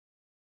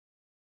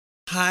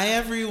Hi,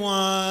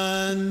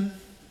 everyone.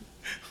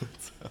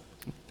 What's up?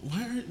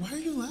 Why are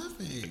you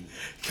laughing?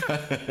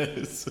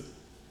 Guys.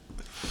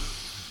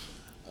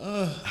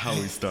 How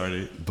we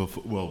started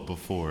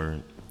before.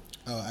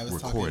 Oh, I was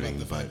recording, talking about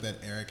the fact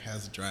but- that Eric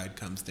has dried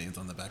cum stains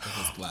on the back of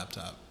his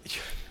laptop.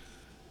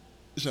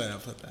 Should I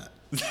not put that?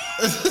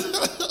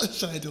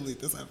 Should I delete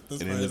this? This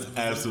And part it of is the episode?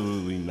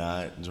 absolutely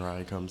not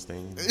dry cum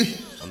stain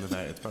on the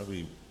back. It's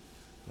probably,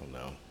 I don't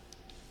know.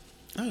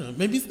 I don't know.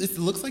 Maybe it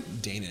looks like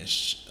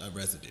Danish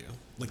residue.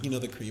 Like, you know,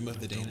 the cream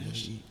of the Don't really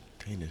Danish? eat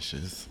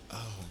Danishes.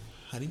 Oh,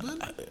 honey bun?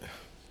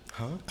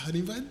 Huh?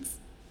 Honey buns?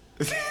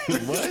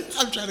 What?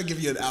 I'm trying to give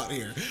you an out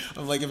here.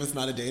 I'm like, if it's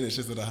not a Danish,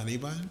 is it a honey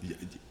bun?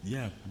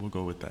 Yeah, we'll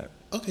go with that.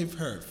 Okay,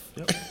 perf.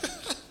 Yep.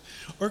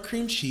 Or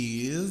cream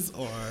cheese,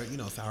 or, you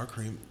know, sour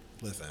cream.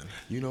 Listen.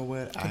 You know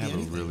what? I Could be have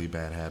anything. a really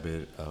bad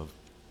habit of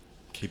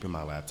keeping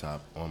my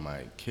laptop on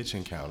my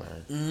kitchen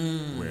counter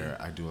where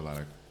I do a lot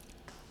of,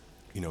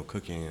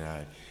 cooking, and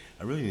I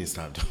really need to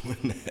stop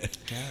doing that.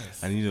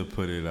 Yes. I need to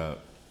put it up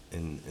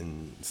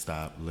and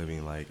stop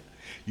living like,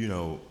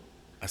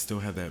 I still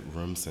have that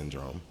room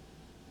syndrome.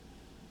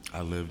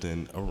 I lived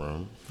in a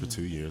room for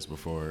 2 years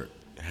before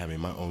having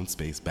my own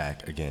space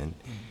back again.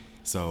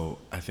 So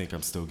I think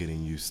I'm still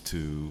getting used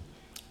to.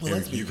 Well,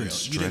 let's be you can real.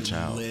 stretch You didn't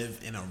out. live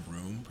in a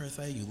room, per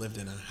se. You lived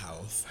in a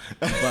house.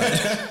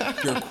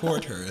 But your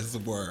quarters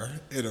were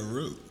in a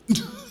room.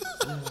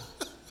 Yeah.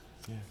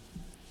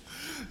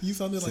 You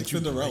sounded like Since you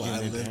Cinderella. breaking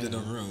I it lived in a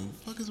down. room.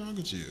 What the fuck is wrong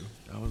with you?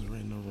 I was in a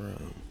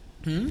room.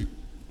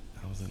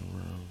 I was in a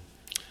room.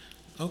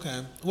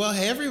 Okay. Well,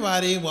 hey,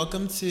 everybody.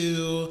 Welcome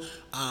to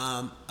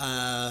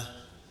a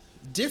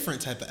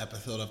different type of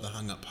episode of the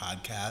Hung Up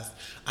Podcast.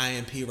 I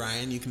am P.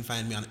 Ryan. You can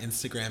find me on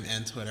Instagram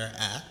and Twitter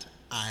at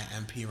I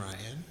am P.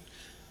 Ryan.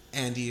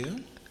 And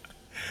you?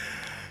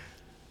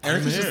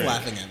 Eric is just Eric.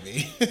 laughing at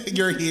me.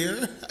 You're here?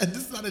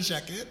 This is not a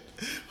check-in.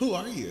 Who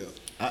are you?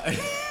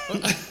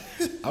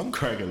 I'm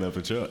cracking up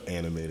at your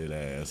animated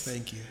ass.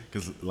 Thank you.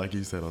 Because, like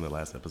you said on the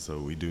last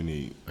episode, we do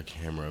need a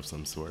camera of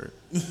some sort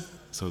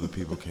so that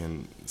people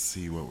can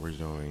see what we're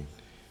doing.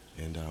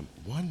 And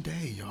one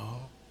day,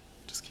 y'all,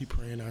 just keep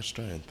praying our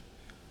strength.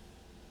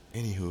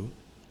 Anywho,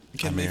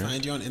 Can I'm they Eric.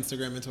 find you on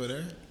Instagram and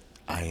Twitter?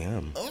 I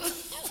am.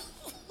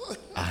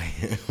 I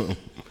am.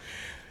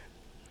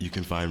 You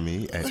can find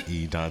me at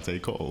E. Dante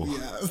Cole.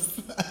 Yes.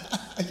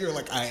 You're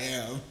like, I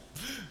am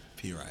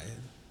P. Ryan.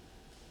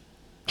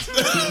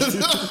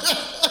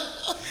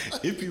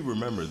 If you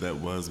remember, that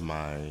was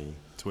my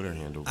Twitter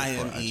handle before I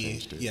am I E.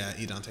 changed it. Yeah,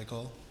 E. Dante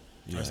Cole.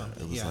 Yeah, or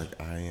something. it was Yeah. like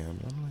I am.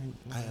 I'm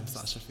like, I am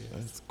Sasha Fierce.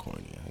 That's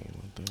corny. I ain't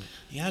want that.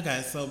 Yeah,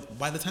 guys. So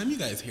by the time you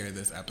guys hear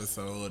this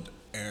episode,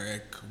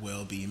 Eric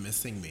will be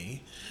missing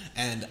me,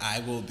 and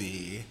I will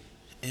be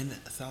in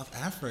South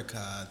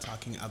Africa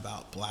talking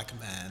about Black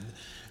men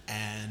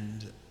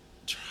and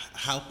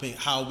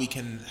how we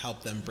can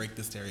help them break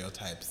the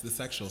stereotypes, the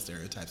sexual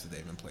stereotypes that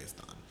they've been placed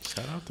on.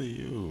 Shout out to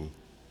you.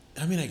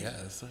 I mean, I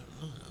guess. I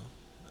don't know.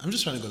 I'm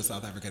just trying to go to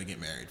South Africa to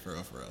get married, for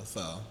real, for real.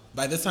 So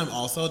by this time,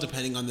 also,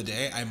 depending on the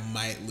day, I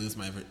might lose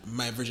my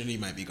virginity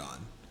might be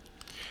gone.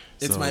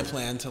 It's So- my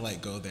plan to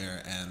like go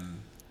there and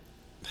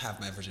have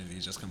my virginity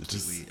just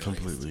completely erased.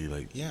 Completely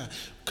like. Yeah.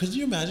 Could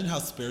you imagine how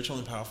spiritual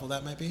and powerful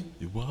that might be?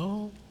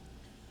 Well,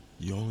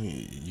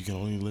 you can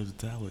only live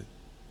to tell it.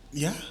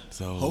 Yeah.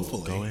 So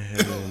hopefully. go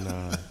ahead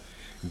and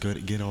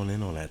get on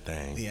in on that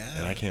thing. Yeah.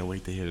 And I can't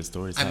wait to hear the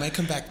stories. I might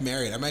come back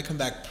married. I might come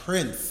back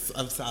Prince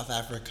of South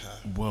Africa.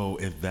 Well,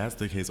 if that's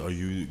the case, are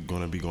you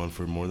gonna be gone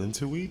for more than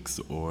 2 weeks,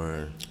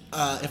 or?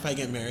 If I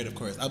get married, of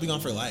course. I'll be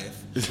gone for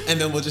life. And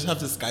then we'll just have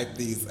to Skype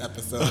these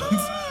episodes.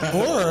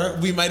 Or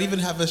we might even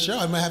have a show.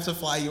 I might have to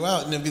fly you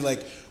out and it'll be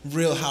like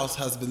Real House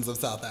Husbands of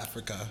South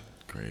Africa.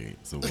 Great.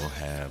 So we'll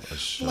have a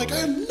show. Like, I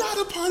am not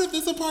a part of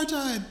this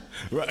apartheid.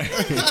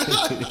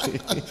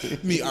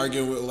 Right. Me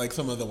arguing with like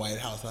some of the White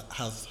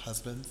House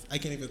husbands. I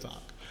can't even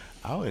talk.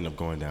 I'll end up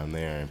going down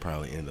there and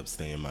probably end up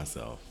staying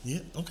myself. Yeah,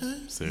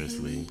 okay.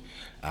 Seriously.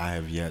 I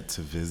have yet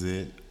to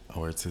visit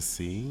or to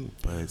see,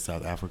 but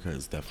South Africa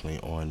is definitely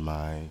on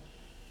my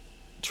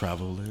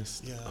travel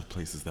list of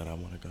places that I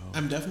want to go.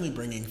 I'm definitely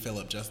bringing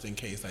Philip just in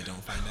case I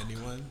don't find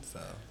anyone,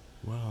 so.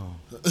 Wow.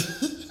 I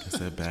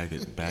said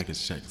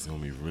baggage check is going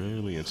to be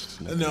really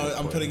interesting. No,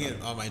 I'm putting it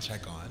on my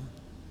check on.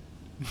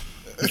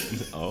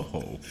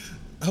 Oh.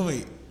 Oh,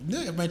 wait.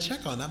 No, my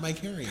check on, not my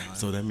carry on.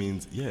 So that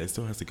means, yeah, it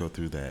still has to go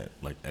through that,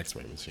 like,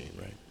 x-ray machine,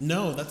 right?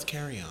 No, that's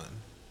carry on.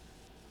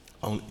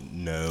 Oh,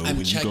 no. I'm When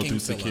you go checking through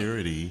Phillip.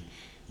 security,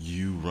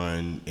 you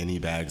run any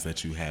bags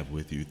that you have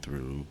with you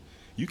through.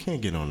 You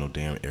can't get on no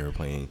damn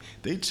airplane.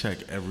 They check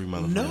every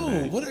motherfucker. No,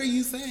 bag. what are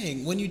you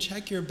saying? When you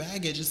check your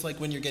baggage, it's like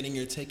when you're getting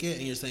your ticket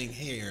and you're saying,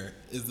 here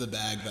is the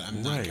bag that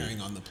I'm not Right. carrying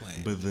on the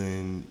plane. But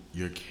then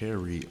your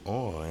carry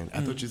on.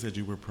 I thought you said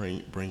you were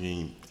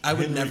bringing. I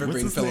would Henry. never What's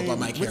bring his Philip name? on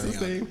my What's his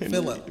carry-on. name? Henry?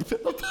 Philip.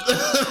 Philip.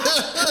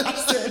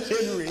 I said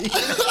Henry.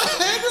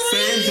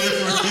 Same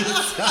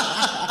difference.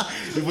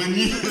 When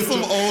you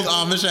Some old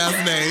Amish ass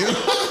name.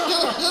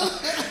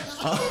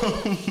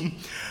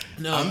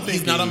 No, I'm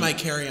he's not on thinking- my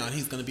carry-on.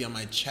 He's going to be on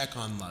my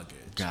check-on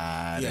luggage.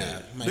 Got Yeah,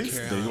 it. my They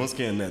carry-on. gonna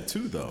scan that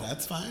too, though.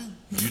 That's fine.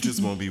 You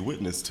just won't be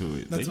witness to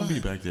it. They That's gonna be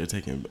fine. back there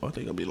taking. Oh,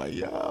 they gonna be like,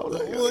 yo,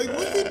 Like,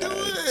 what you doing?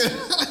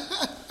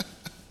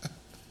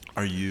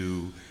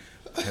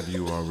 Have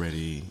you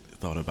already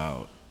thought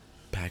about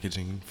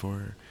packaging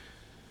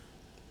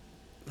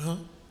Huh?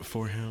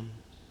 for him?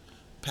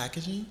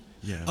 Packaging?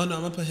 Yeah. Oh no,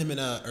 I'm gonna put him in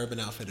a Urban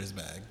Outfitters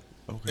bag.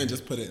 Okay. And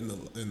just put it in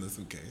the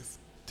suitcase.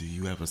 Do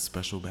you have a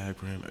special bag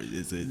for him? Or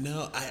is it?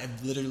 No, I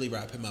literally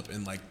wrap him up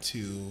in like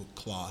 2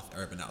 cloth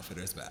Urban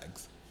Outfitters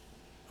bags.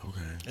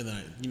 Okay. And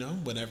then,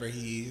 whenever I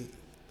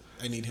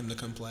need him to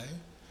come play,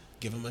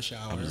 give him a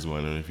shower. I'm just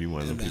wondering if you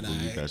one of And the then people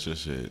who I- got your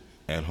shit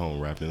at home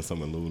wrapped in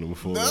some aluminum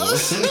foil. No. Up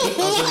in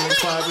the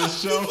closet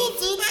show. People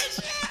do that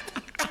shit.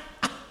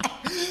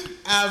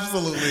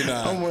 Absolutely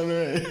not. I'm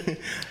wondering.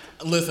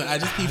 Listen, I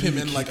just keep How do him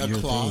you in like keep a your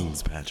cloth.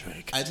 things,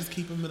 Patrick? I just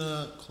keep him in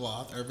a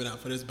cloth Urban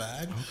Outfitters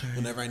bag. Okay.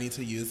 Whenever I need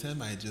to use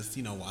him, I just,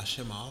 wash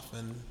him off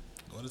and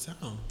go to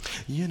town.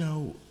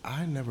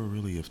 I never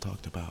really have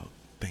talked about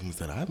things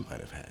that I might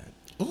have had.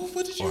 Ooh,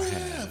 what did you Or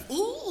have? have.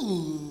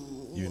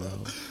 Ooh.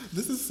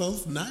 This is so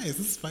nice. This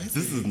is spicy.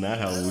 This is not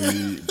how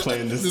we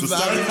planned this This to is not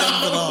start. what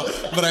happened at all,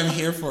 but I'm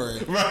here for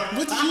it. Right.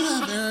 What did you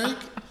have, Eric?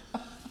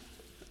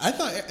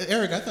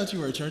 Eric, I thought you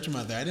were a church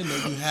mother. I didn't know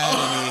you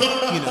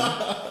had any,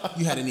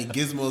 you had any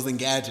gizmos and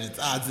gadgets,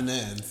 odds and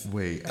ends.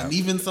 Wait, And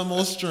even some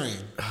old string.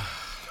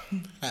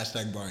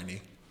 Hashtag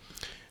Barney.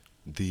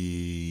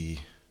 The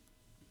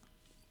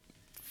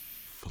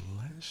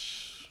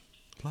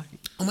flashlight?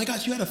 Oh my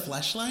gosh, you had a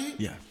flashlight?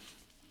 Yeah.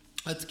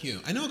 That's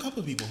cute. I know a couple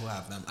of people who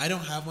have them. I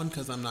don't have one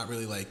because I'm not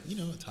really like,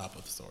 a top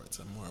of sorts.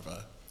 I'm more of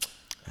a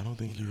I don't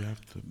think you have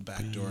to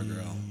backdoor be...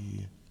 girl.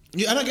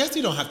 Yeah, and I guess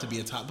you don't have to be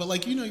a top, but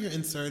like, you're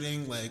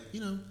inserting like,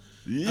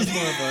 that's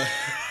more of a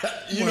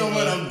You more know of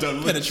what? a I'm done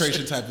with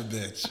penetration type of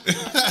bitch.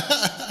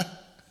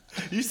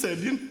 You said,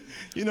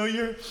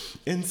 you're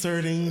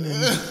inserting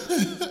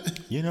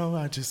and,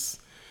 I just,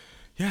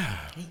 yeah.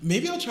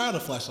 Maybe I'll try out a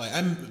flashlight.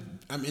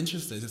 I'm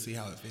interested to see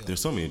how it feels. There's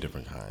so many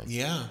different kinds.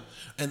 Yeah,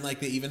 and like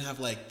they even have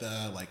like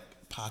the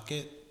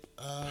pocket.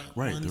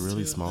 Right, ones the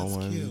really too. small That's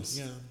ones.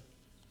 Cute. Yeah.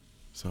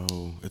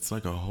 So it's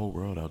like a whole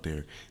world out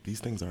there. These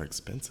things are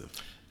expensive.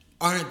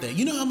 Aren't they?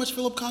 You know how much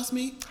Philip cost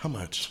me? How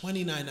much?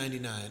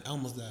 $29.99. I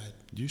almost died.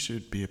 You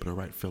should be able to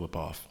write Philip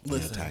off on your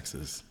Listen.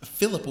 taxes.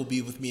 Philip will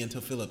be with me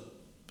until Philip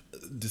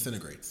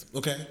disintegrates.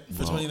 Okay,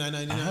 for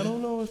 $29.99. I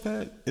don't know if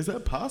is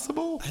that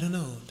possible? I don't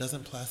know.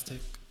 Doesn't plastic?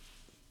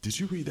 Did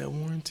you read that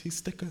warranty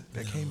sticker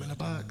that came in a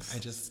box? I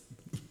just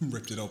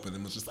ripped it open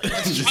and was just like,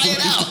 let's try it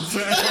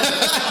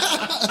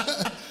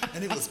out.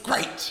 And it was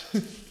great.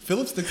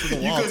 Philip sticks to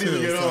the You wall couldn't too.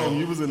 even get so- home.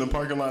 You was in the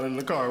parking lot in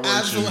the car, weren't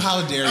Absolutely. you?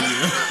 How dare you?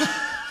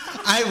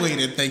 I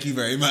waited. Thank you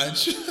very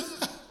much.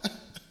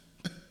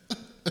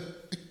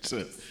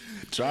 Just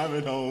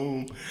driving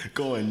home,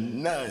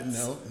 going nuts.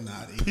 No,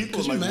 not even. People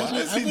Could you like, why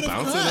imagine? is I he would've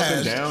bouncing up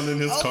and crashed. down in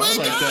his Oh car my like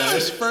that?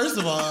 gosh. First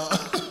of all,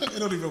 it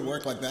don't even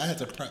work like that. I had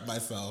to prep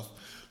myself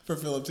for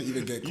Philip to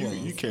even get close.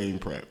 You came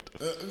prepped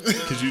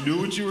because you knew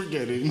what you were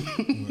getting.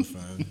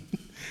 Listen.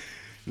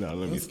 No,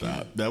 let me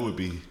stop. That would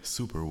be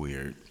super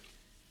weird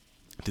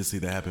to see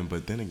that happen.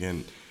 But then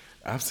again,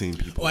 I've seen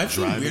people I've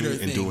seen driving weirder and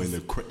things. doing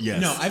the yes.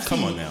 No,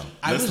 Come on now.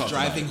 I Let's was talk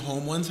about driving it.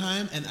 home one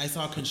time and I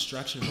saw a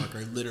construction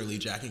worker literally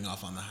jacking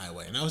off on the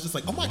highway, and I was just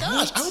like, "Oh my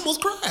gosh, I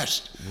almost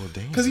crashed!" Well,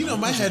 damn. Because I my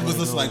wasn't head was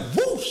gonna just go- like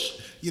whoosh.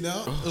 It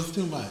was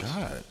too much.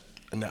 God.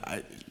 And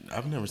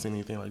I've never seen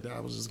anything like that. I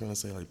was just gonna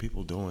say like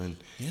people doing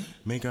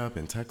makeup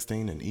and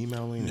texting and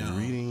emailing and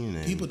reading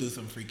and people do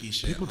some freaky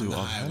shit. people on do the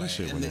all kind of highway,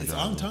 shit and when they're it's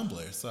on driving.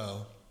 Tumblr,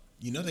 so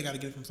they got to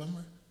get it from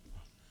somewhere.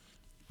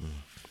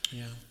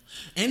 Yeah.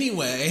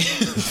 Anyway,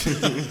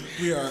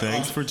 we are.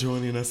 Thanks for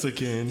joining us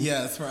again.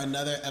 Yes, for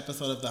another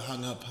episode of the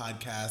Hung Up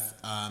Podcast.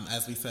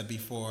 As we said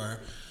before,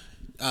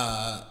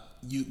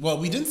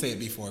 we didn't say it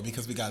before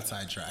because we got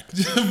sidetracked.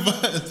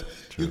 But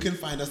you can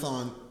find us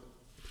on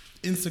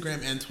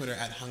Instagram and Twitter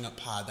at Hung Up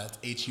Pod. That's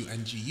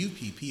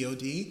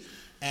HUNGUPPOD.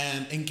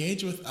 And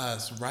engage with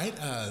us. Write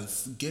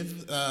us.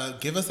 Give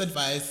us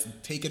advice.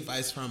 Take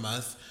advice from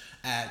us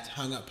at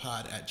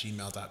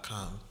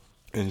hunguppod@gmail.com.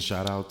 And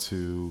shout out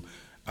to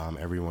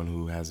everyone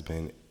who has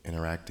been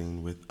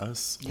interacting with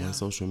us on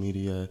social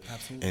media.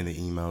 Absolutely. And the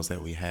emails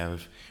that we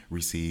have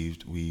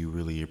received. We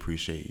really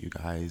appreciate you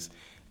guys.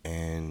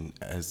 And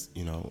as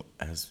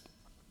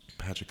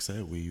Patrick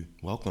said, we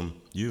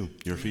welcome your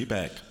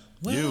feedback.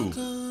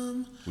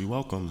 Welcome. We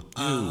welcome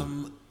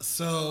you.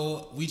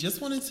 So we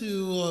just wanted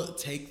to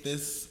take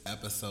this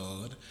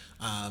episode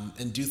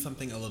and do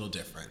something a little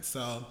different.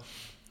 So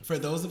for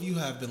those of you who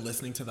have been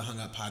listening to the Hung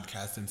Up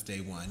Podcast since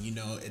day one,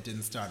 it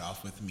didn't start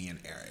off with me and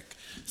Eric.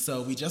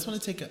 So we just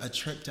want to take a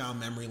trip down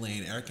memory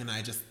lane. Eric and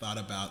I just thought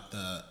about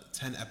the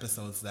 10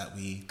 episodes that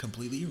we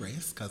completely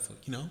erased because,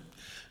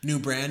 new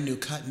brand, new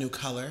cut, new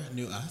color,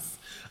 new us.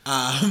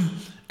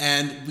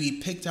 And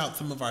we picked out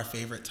some of our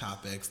favorite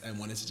topics and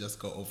wanted to just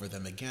go over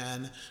them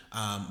again.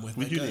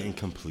 You didn't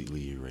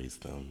completely erase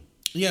them.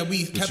 Yeah,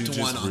 we But kept you just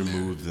one on there.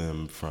 removed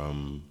them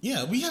from.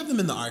 Yeah, we have them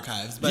in the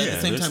archives, but at Yeah,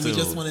 the same they're time, we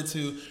just still- wanted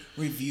to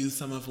review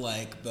some of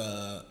like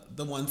the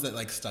ones that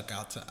like stuck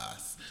out to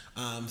us.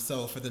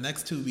 So for the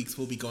next 2 weeks,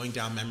 we'll be going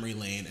down memory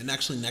lane, and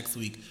actually next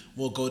week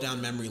we'll go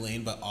down memory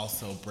lane, but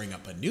also bring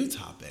up a new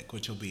topic,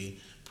 which will be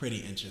pretty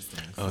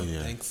interesting. So Oh,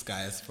 yeah. thanks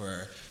guys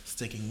for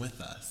sticking with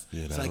us.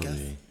 Yeah, so that'll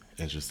be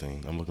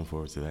interesting. I'm looking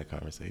forward to that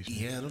conversation.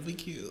 yeah, it'll be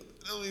cute.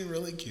 It'll be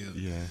really cute.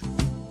 Yeah.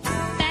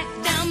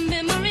 Back down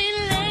memory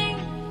lane.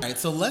 All right,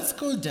 so let's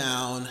go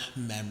down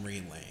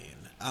memory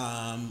lane.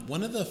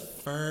 One of the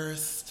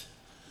first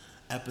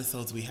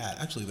episodes we had,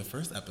 actually the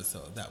first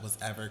episode that was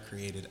ever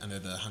created under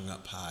the Hung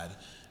Up Pod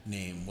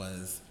name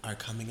was our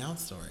coming out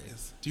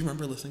stories. Do you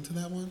remember listening to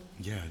that one?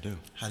 Yeah, I do.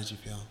 How did you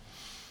feel?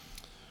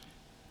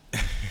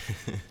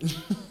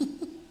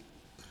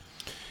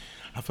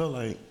 I feel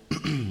like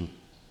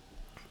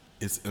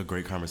it's a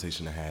great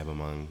conversation to have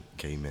among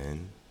gay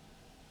men,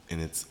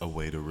 and it's a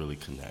way to really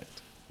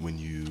connect when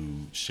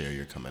you share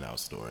your coming out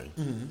story.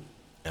 Mm-hmm.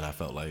 And I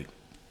felt like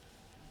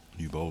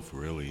you both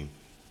really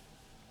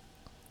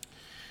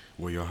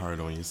wore your heart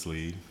on your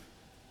sleeve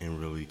and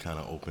really kind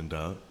of opened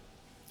up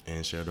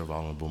and shared a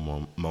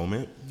vulnerable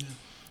moment. Yeah.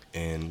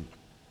 And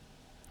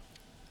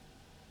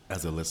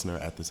as a listener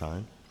at the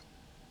time,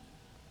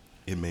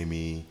 it made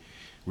me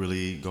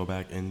really go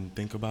back and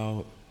think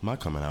about my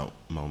coming out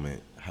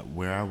moment,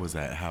 where I was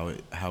at, how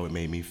it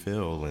made me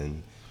feel,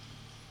 and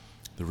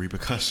the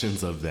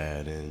repercussions of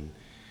that, and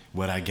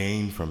what I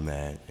gained from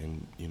that,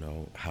 and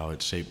how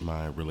it shaped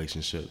my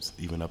relationships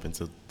even up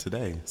until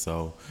today.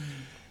 So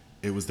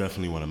it was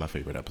definitely one of my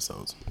favorite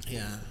episodes.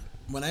 Yeah.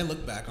 When I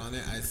look back on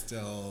it, I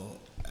still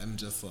am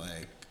just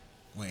like,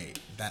 wait,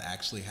 that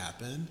actually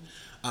happened?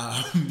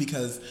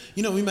 Because,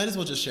 we might as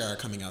well just share our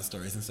coming out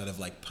stories instead of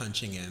like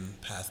punching in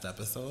past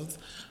episodes.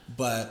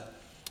 But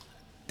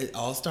it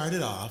all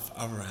started off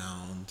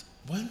around,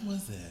 when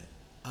was it?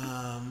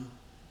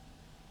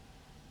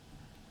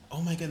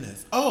 Oh my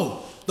goodness.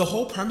 Oh, the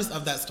whole premise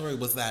of that story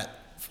was that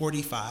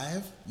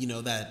 45,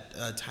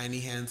 that tiny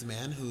hands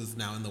man who's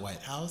now in the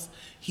White House,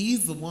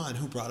 he's the one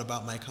who brought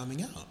about my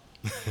coming out.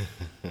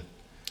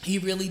 He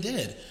really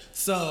did.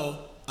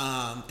 So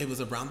it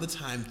was around the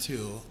time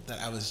too that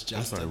I was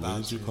just about what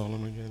did you call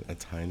him again? A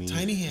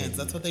tiny hands.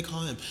 That's what they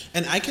call him.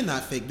 And I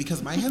cannot fake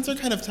because my hands are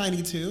kind of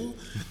tiny too.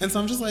 And so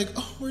I'm just like,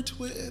 oh, we're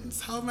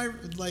twins. How am I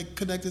like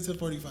connected to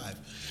 45?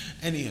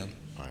 Anyhow.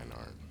 Mine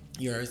aren't.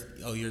 Yours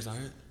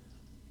aren't?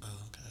 Oh,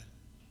 okay.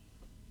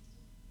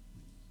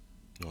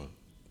 No.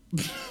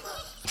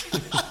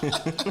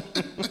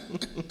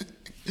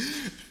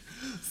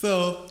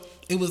 So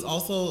it was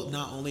also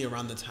not only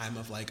around the time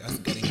of like us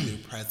getting a new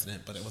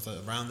president, but it was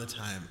around the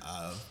time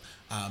of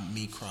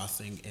me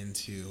crossing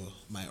into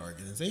my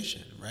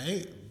organization,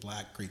 right?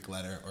 Black Greek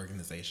Letter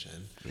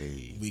Organization.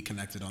 Hey. We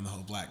connected on the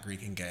whole Black,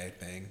 Greek, and gay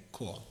thing.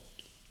 Cool.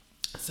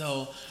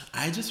 So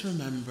I just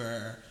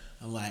remember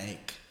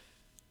like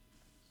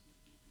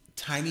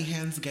Tiny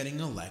Hands getting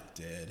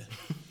elected.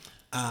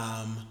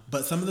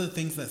 But some of the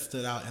things that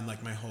stood out in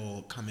like my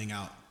whole coming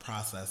out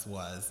process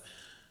was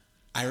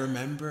I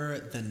remember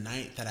the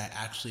night that I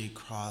actually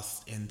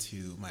crossed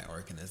into my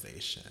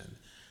organization.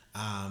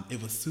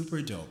 It was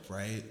super dope,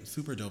 right?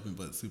 Super dope,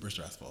 but super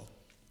stressful,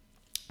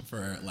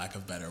 for lack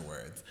of better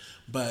words.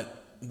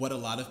 But what a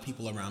lot of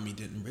people around me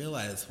didn't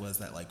realize was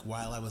that like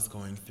while I was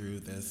going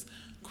through this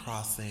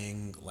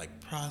crossing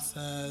like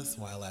process,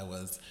 while I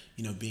was,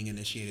 being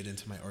initiated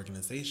into my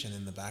organization,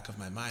 in the back of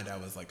my mind, I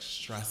was like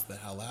stressed the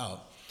hell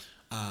out.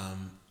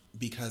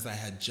 Because I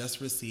had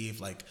just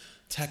received like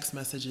text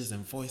messages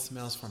and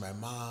voicemails from my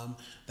mom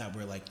that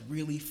were like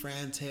really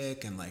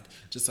frantic and like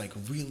just like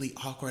really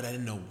awkward. I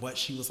didn't know what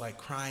she was like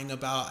crying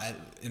about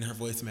in her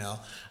voicemail.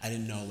 I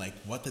didn't know like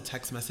what the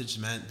text message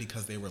meant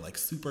because they were like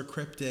super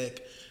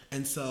cryptic.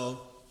 And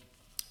so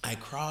I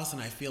cross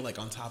and I feel like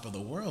on top of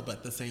the world, but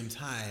at the same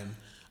time,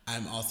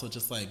 I'm also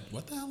just like,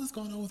 what the hell is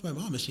going on with my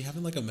mom? Is she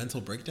having like a mental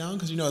breakdown?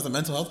 Because, as a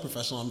mental health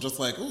professional, I'm just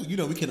like, oh,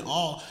 we can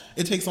all,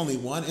 it takes only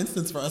one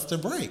instance for us to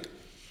break.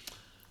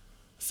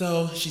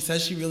 So she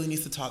says she really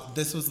needs to talk.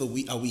 This was a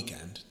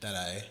weekend that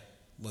I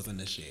was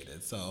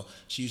initiated. So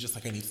she was just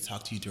like, I need to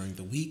talk to you during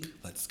the week.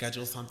 Let's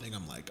schedule something.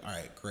 I'm like, all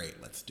right,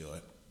 great, let's do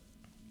it.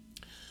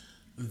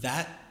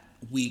 That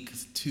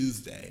week's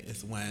Tuesday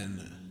is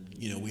when,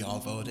 we all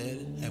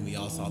voted and we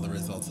all saw the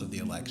results of the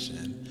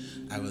election.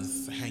 I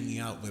was hanging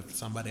out with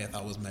somebody I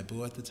thought was my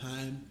boo at the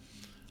time.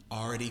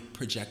 Already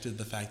projected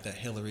the fact that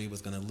Hillary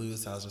was going to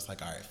lose. So I was just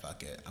like, all right,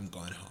 fuck it. I'm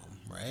going home,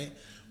 right?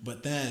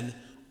 But then,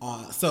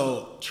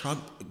 so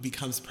Trump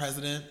becomes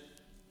president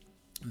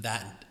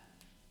that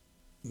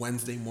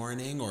Wednesday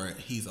morning, or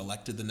he's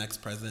elected the next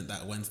president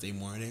that Wednesday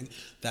morning.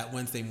 That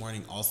Wednesday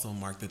morning also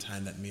marked the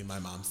time that me and my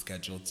mom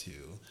scheduled to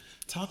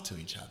talk to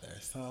each other.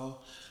 So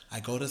I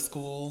go to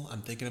school,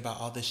 I'm thinking about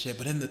all this shit,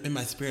 but in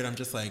my spirit, I'm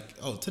just like,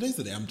 oh, today's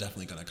the day I'm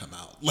definitely gonna come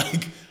out.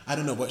 Like, I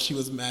don't know what she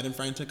was mad and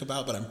frantic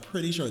about, but I'm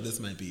pretty sure this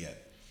might be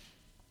it.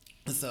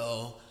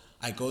 So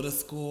I go to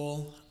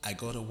school, I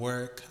go to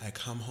work, I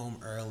come home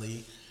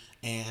early,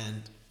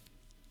 and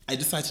I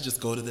decided to just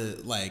go to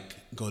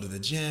the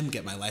gym,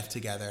 get my life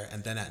together,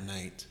 and then at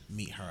night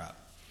meet her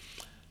up.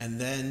 And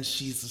then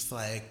she's just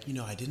like,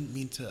 I didn't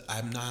mean to,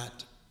 I'm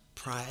not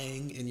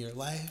prying in your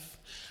life.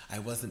 I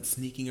wasn't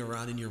sneaking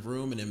around in your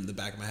room. And in the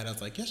back of my head, I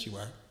was like, yes, you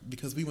are,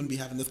 because we wouldn't be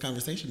having this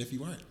conversation if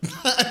you weren't.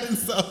 And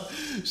so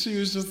she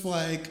was just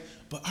like,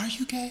 but are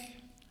you gay?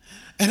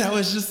 And I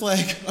was just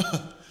like,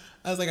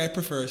 I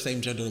prefer same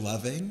gender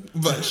loving,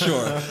 but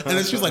sure. And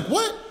then she was like,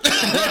 what?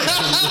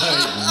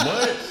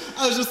 What?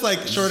 I was just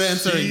like, short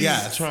answer, She's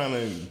yes. trying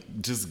to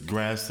just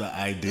grasp the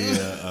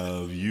idea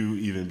of you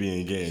even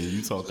being gay, and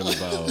you talking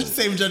about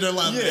same gender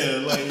loving.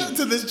 Yeah, like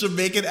to this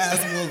Jamaican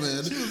ass woman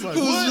like,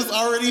 who's what? just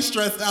already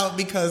stressed out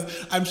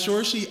because I'm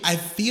sure I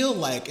feel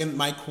like in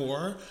my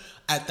core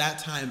at that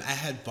time I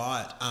had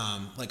bought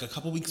like a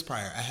couple weeks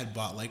prior I had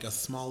bought like a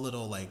small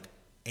little like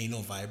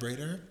anal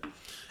vibrator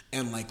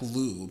and like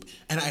lube,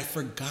 and I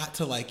forgot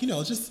to like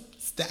just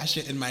stash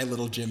it in my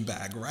little gym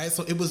bag, right?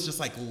 So it was just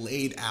like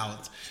laid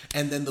out.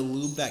 And then the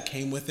lube that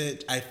came with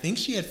it, I think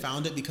she had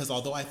found it because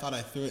although I thought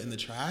I threw it in the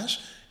trash,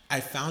 I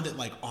found it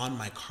like on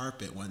my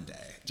carpet one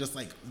day. Just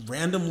like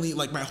randomly,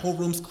 like my whole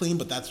room's clean,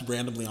 but that's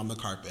randomly on the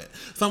carpet.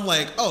 So I'm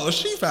like, oh,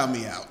 she found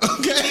me out,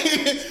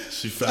 okay?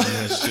 She found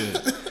that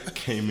shit,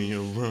 came in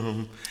your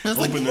room, I was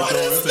like, opened what the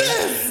door is and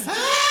this?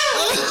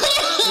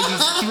 and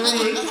just threw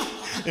it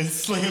and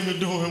slammed the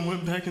door and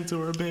went back into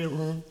her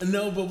bedroom.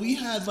 No, but we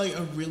had like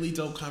a really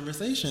dope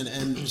conversation,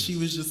 and she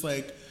was just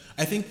like,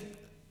 I think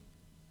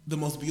the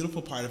most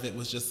beautiful part of it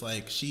was just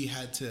like she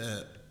had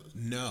to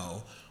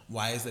know,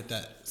 why is it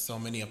that so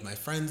many of my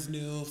friends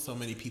knew, so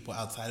many people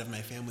outside of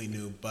my family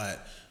knew,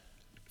 but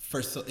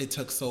it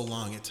took so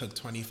long, it took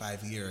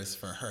 25 years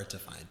for her to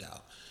find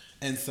out.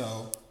 And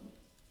so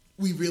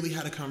we really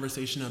had a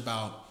conversation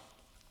about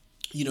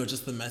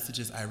just the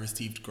messages I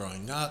received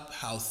growing up,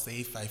 how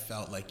safe I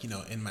felt like,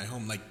 in my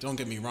home. Like, don't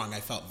get me wrong, I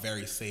felt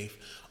very safe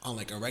on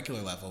like a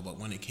regular level, but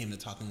when it came to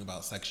talking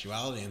about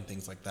sexuality and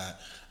things like that,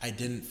 I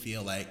didn't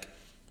feel like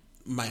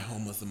my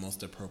home was the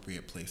most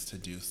appropriate place to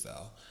do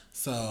so.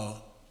 So,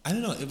 I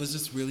don't know, it was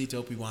just really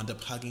dope. We wound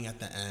up hugging at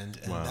the end,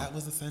 and Wow. that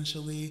was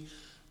essentially,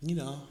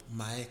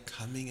 my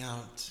coming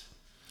out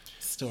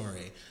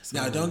story.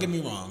 Now, don't get me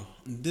wrong.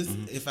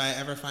 If I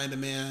ever find a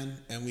man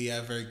and we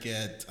ever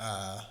get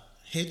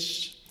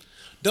hitched,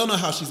 don't know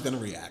how she's gonna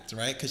react,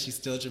 right? Because she's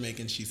still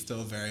Jamaican. She's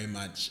still very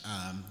much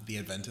the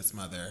Adventist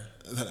mother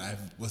that I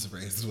was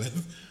raised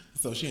with.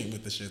 So she ain't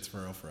with the shits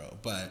for real.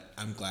 But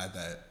I'm glad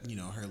that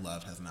her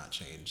love has not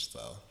changed.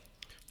 So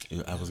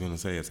I was gonna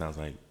say, it sounds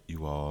like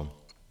you all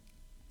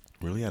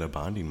really had a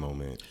bonding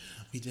moment.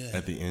 we did.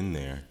 At the end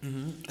there.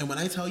 And when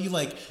I tell you,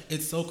 like,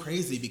 it's so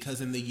crazy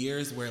because in the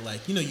years where,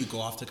 like, you go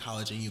off to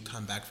college and you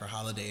come back for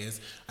holidays,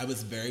 I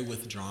was very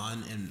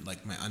withdrawn in,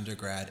 like, my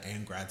undergrad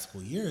and grad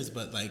school years.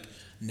 But, like,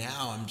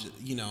 now I'm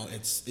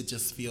just, it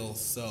just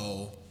feels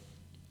so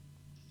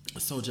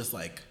just,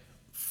 like,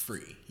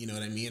 free. You know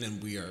what I mean?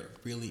 And we are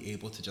really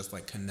able to just,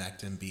 like,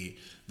 connect and be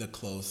the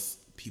close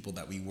people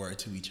that we were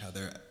to each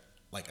other,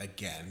 like,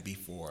 again,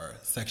 before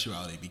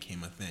sexuality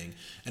became a thing.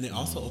 And it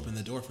also opened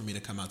the door for me to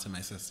come out to my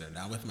sister.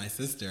 Now with my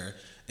sister,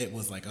 it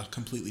was like a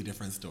completely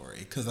different story,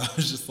 because I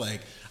was just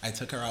like, I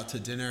took her out to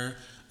dinner.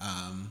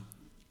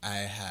 I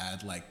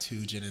had like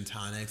 2 gin and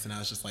tonics, and I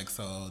was just like,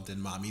 so did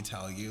mommy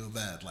tell you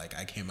that like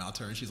I came out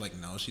to her? And she's like,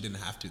 no, she didn't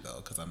have to though,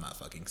 because I'm not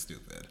fucking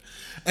stupid.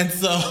 And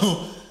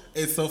so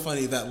it's so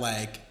funny that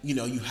like,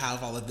 you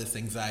have all of this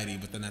anxiety,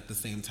 but then at the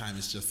same time,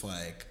 it's just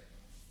like,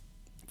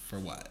 for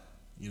what,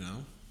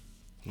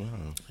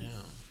 Wow. Yeah.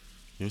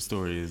 Your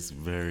story is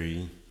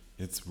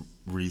it's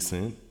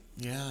recent,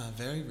 Yeah,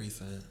 very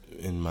recent.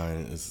 and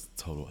mine is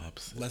total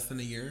opposite. Less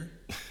than a year,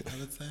 I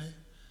would say.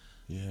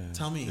 Yeah.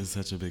 Tell me. It's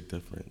such a big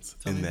difference.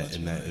 Tell me about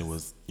in that it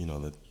yours.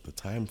 was, the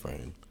time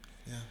frame.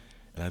 Yeah.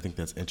 And I think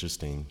that's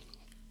interesting.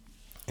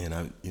 And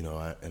I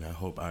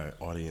hope our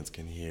audience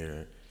can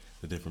hear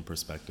the different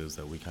perspectives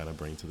that we kind of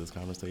bring to this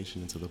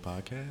conversation and to the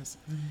podcast.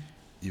 Mm-hmm.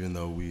 Even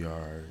though we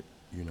are,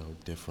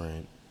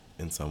 different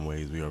in some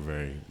ways, we are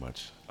very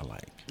much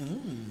alike.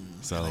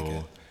 So, I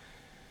like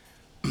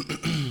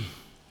it.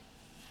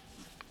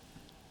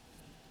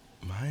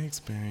 my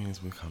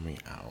experience with coming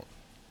out,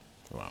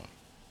 wow.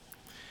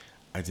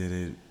 I did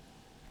it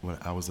when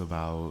I was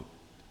about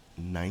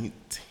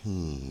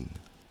 19,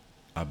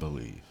 I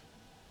believe.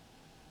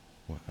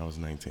 When I was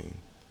 19.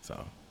 So,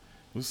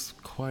 it was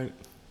quite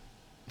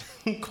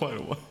a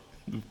while,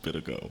 a bit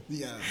ago.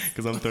 Yeah.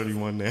 Because I'm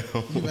 31 now.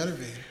 You better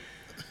be.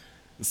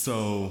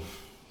 So,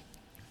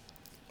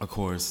 of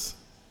course,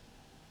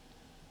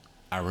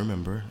 I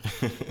remember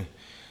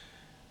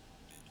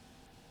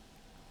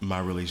my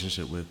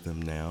relationship with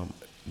them now,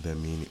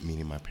 them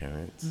meaning my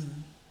parents.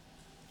 Mm-hmm.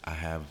 I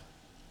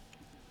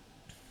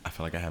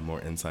feel like I have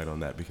more insight on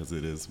that because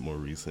it is more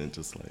recent.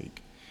 Just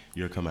like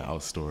your coming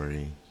out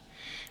story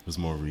was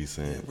more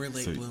recent. Yeah, we're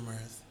late So-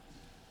 bloomers.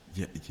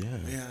 Yeah.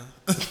 Yeah.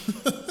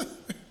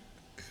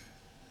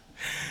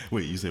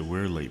 Wait, you said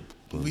we're late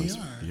bloomers.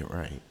 We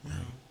are. Yeah,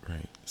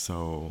 right.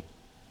 So,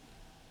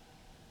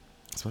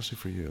 especially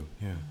for you,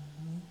 yeah.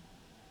 Mm-hmm.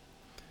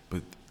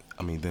 But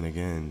I mean, then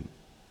again,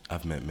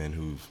 I've met men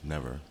who've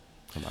never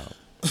come out,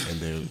 and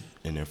they're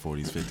in their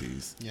 40s,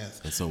 50s,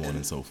 Yes. and so on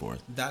and so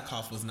forth. That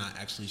cough was not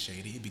actually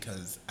shady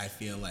because I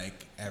feel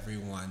like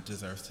everyone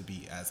deserves to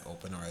be as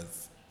open or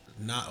as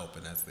not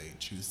open as they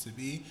choose to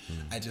be.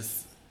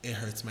 It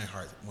hurts my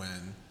heart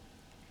when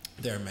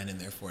there are men in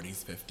their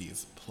 40s,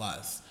 50s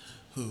plus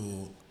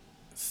who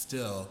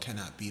still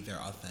cannot be their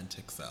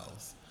authentic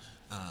selves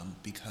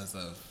because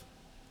of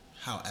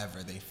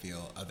however they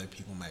feel other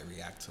people might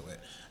react to it.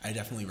 I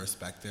definitely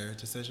respect their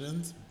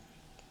decisions,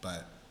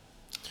 but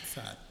it's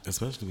sad.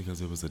 Especially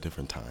because it was a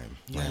different time.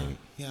 Yeah, Right?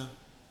 yeah.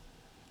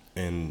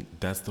 And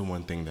that's the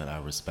one thing that I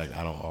respect.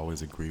 I don't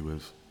always agree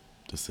with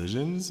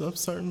decisions of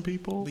certain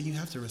people, But you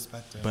have to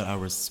respect it. but I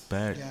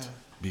respect Yeah.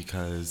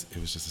 because it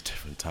was just a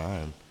different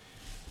time.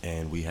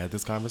 And we had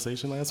this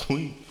conversation last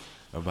week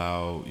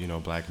about,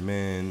 black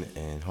men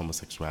and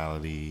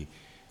homosexuality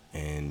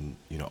and,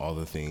 all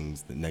the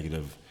things, the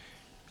negative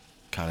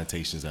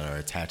connotations that are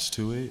attached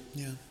to it.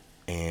 Yeah.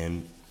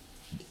 And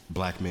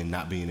black men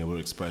not being able to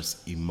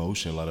express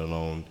emotion, let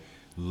alone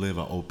live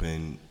an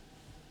open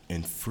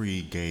and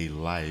free gay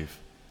life,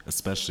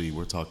 especially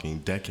we're talking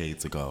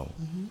decades ago.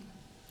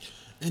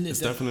 And It's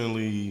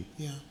definitely,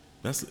 yeah.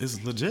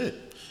 it's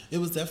legit. It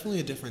was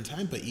definitely a different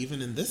time, but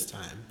even in this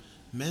time,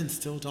 men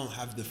still don't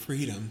have the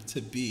freedom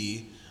to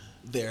be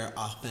their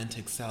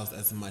authentic selves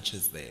as much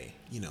as they,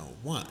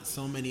 want.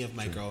 So many of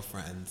my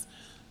girlfriends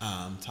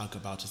talk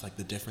about just like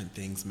the different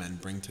things men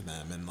bring to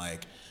them, and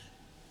like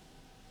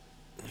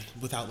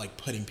without like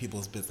putting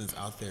people's business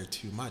out there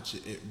too much,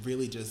 it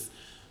really just,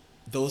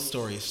 those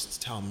stories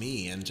tell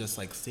me, and just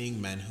like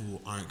seeing men who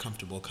aren't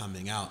comfortable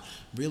coming out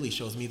really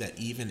shows me that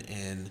even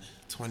in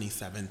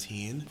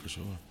 2017, For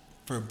sure.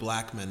 for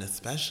black men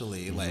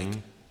especially, like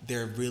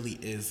there really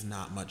is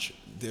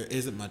there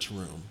isn't much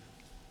room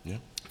Yeah.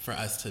 for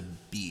us to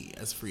be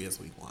as free as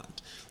we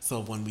want. So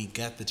when we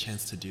get the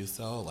chance to do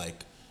so,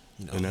 like,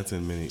 And that's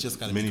in many, just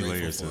gotta many be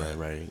grateful layers to for that, it.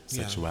 right?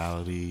 Yeah.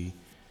 Sexuality,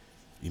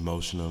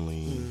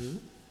 emotionally,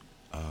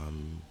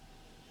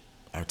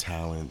 our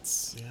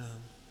talents,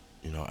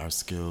 Yeah. our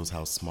skills,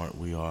 how smart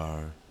we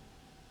are.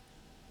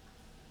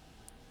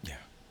 Yeah.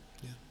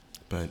 Yeah.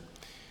 But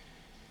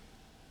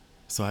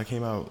so I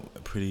came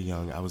out pretty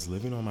young. I was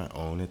living on my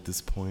own at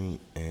this point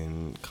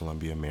in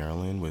Columbia,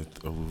 Maryland,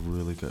 with a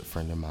really good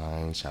friend of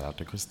mine. Shout out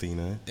to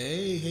Christina.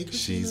 Hey, Christina.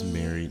 She's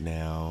married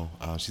now.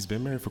 She's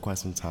been married for quite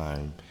some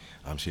time.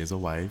 She has a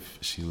wife.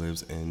 She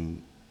lives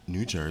in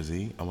New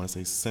Jersey. I want to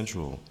say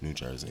central New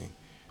Jersey.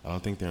 I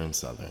don't think they're in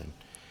southern.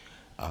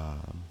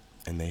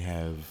 And they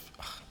have,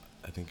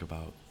 I think,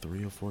 about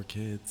 3 or 4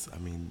 kids. I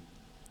mean,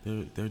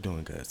 they're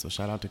doing good. So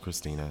shout out to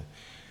Christina.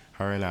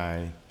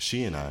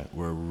 She and I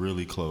were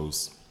really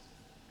close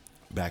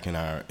back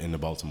in the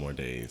Baltimore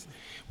days.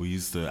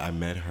 I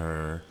met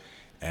her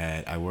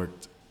I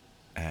worked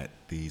at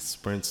the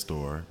Sprint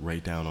store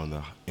right down on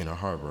the Inner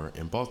Harbor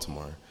in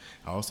Baltimore.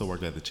 I also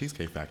worked at the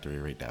Cheesecake Factory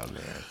right down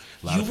there.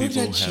 A lot You of worked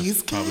people at have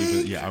Cheesecake?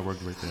 probably been, I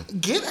worked right there.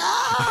 Get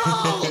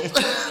out!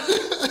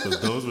 So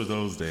those were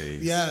those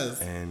days. Yes.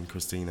 And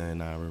Christina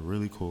and I were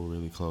really cool,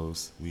 really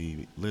close.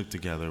 We lived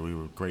together. We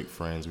were great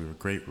friends. We were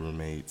great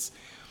roommates.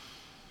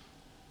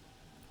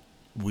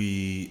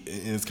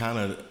 It's kind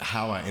of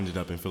how I ended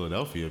up in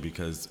Philadelphia,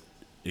 because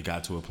it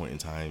got to a point in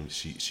time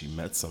she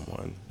met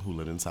someone who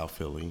lived in South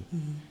Philly.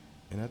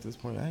 And at this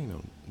point, I didn't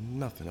know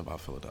nothing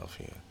about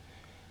Philadelphia.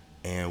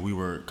 And we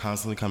were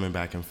constantly coming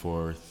back and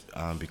forth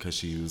because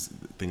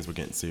things were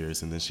getting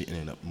serious, and then she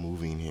ended up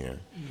moving here.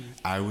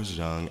 I was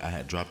young. I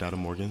had dropped out of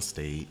Morgan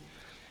State,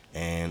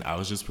 and I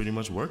was just pretty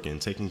much working,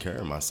 taking care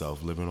of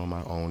myself, living on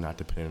my own, not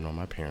depending on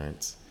my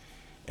parents.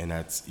 And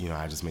that's,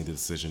 I just made the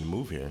decision to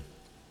move here.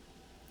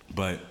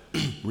 But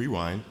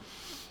rewind,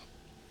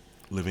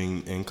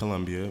 living in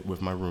Columbia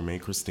with my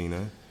roommate,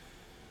 Christina,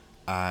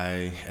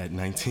 I, at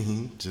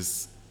 19,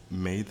 just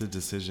made the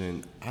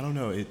decision. I don't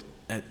know, it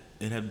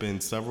had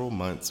been several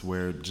months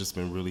where it just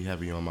been really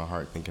heavy on my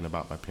heart, thinking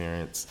about my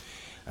parents.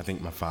 I think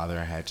my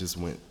father had just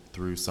went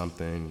through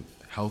something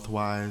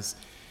health-wise.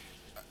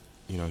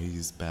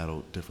 He's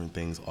battled different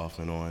things off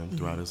and on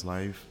throughout his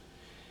life.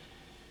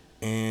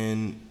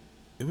 And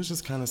it was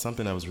just kind of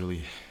something that was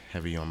really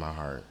heavy on my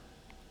heart,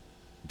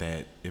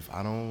 that if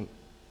I don't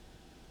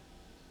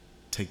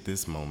take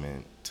this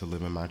moment to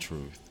live in my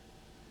truth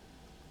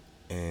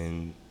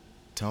and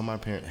tell my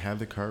parents, have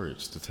the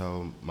courage to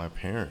tell my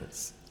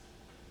parents.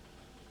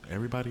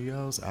 Everybody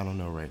else, I don't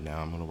know right now.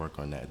 I'm going to work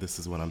on that. This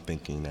is what I'm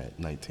thinking at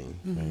 19,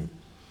 right?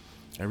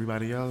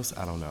 Everybody else,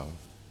 I don't know.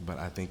 But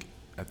I think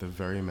at the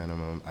very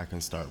minimum, I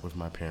can start with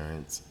my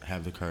parents,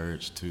 have the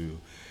courage to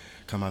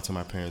come out to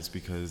my parents,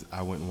 because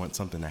I wouldn't want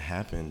something to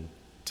happen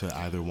to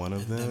either one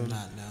of them.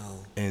 Not know.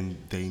 And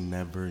they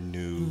never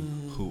knew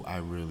who I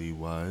really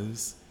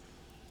was.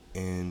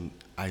 And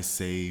I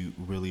say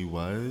really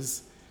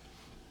was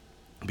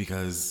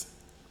because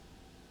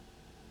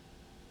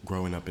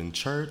growing up in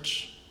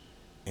church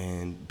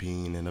and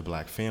being in a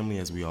black family,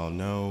 as we all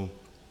know,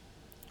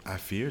 I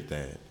feared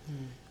that.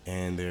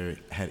 And there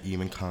had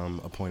even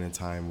come a point in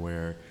time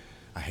where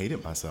I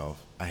hated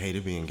myself. I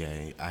hated being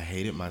gay. I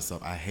hated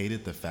myself. I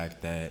hated the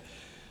fact that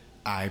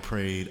I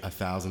prayed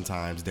 1,000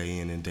 times day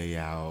in and day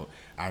out.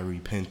 I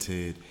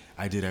repented.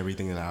 I did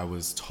everything that I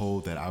was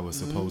told that I was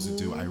supposed to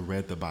do. I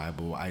read the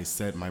Bible. I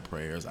said my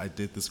prayers. I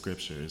did the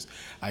scriptures.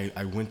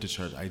 I went to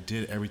church. I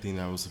did everything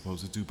that I was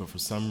supposed to do. But for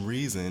some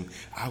reason,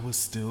 I was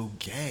still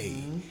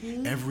gay.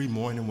 Every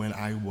morning when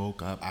I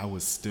woke up, I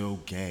was still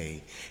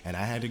gay. And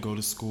I had to go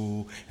to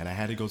school, and I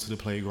had to go to the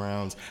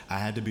playgrounds. I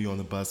had to be on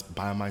the bus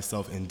by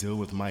myself and deal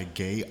with my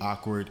gay,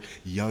 awkward,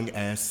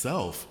 young-ass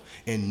self.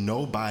 And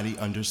nobody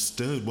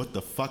understood what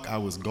the fuck I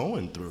was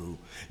going through.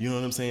 You know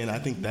what I'm saying? I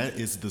think that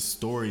is the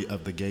story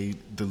of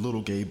the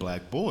little gay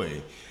black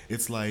boy.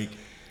 It's like,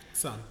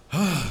 Some.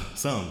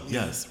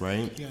 yes,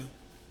 right? Yeah.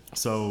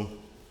 So,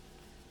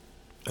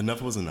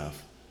 enough was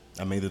enough.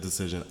 I made the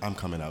decision, I'm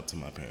coming out to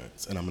my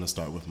parents, and I'm gonna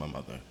start with my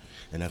mother.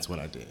 And that's what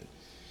I did.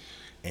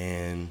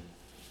 And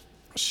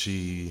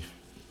she,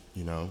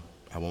 you know,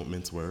 I won't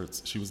mince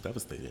words, she was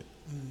devastated.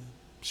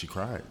 She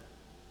cried.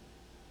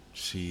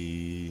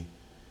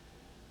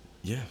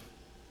 Yeah.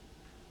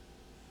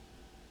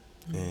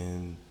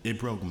 And it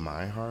broke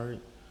my heart.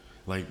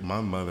 Like, my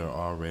mother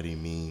already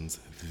means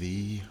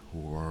the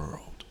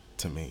world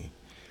to me.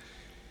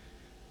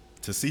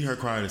 To see her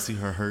cry, to see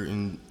her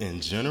hurting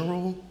in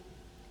general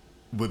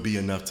would be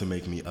enough to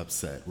make me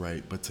upset,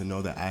 right? But to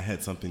know that I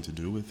had something to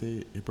do with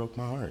it, it broke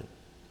my heart.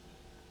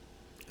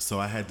 So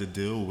I had to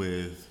deal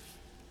with,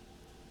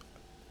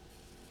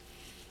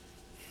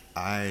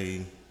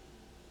 and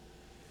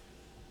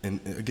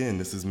again,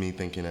 this is me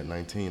thinking at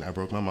 19, I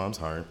broke my mom's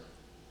heart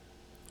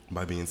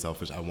by being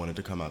selfish. I wanted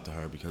to come out to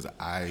her because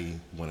I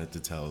wanted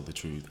to tell the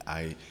truth.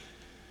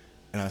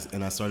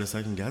 And I started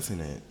second guessing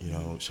it. You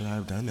know, should I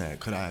have done that?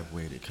 Could I have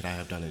waited? Could I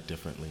have done it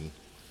differently?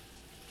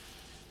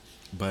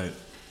 But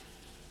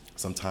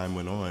some time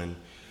went on,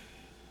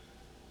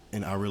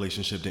 and our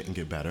relationship didn't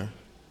get better.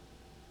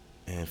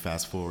 And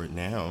fast forward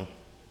now,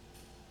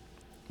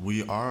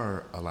 we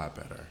are a lot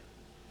better.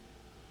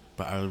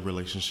 But our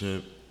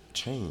relationship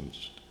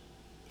changed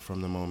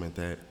from the moment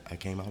that I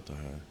came out to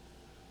her.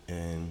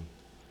 And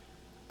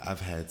I've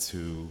had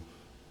to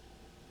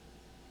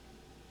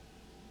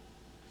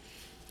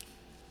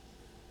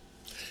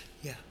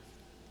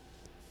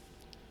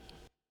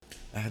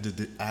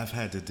I've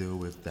had to deal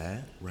with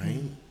that,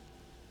 right?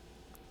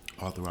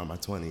 All throughout my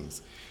 20s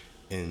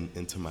and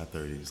into my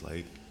 30s,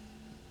 like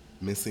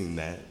missing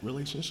that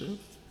relationship,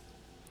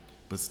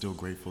 but still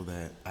grateful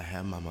that I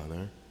have my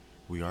mother.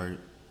 We are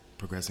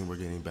progressing, we're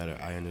getting better.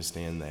 I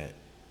understand that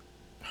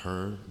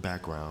her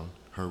background,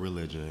 her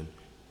religion,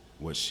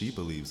 what she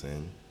believes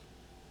in,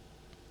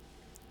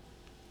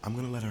 I'm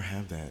gonna let her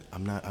have that.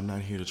 I'm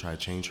not here to try to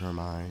change her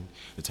mind,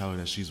 to tell her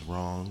that she's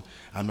wrong.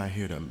 I'm not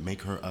here to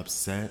make her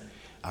upset.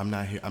 I'm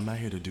not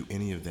here to do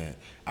any of that.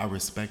 I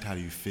respect how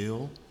you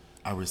feel.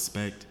 I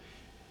respect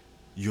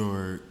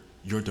your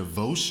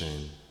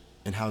devotion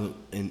and how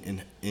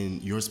in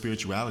your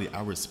spirituality.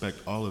 I respect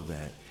all of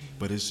that.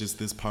 But it's just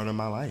this part of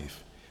my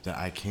life that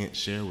I can't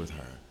share with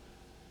her.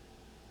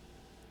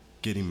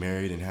 Getting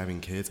married and having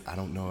kids, I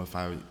don't know if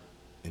I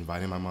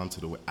invited my mom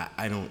to the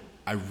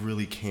I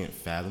really can't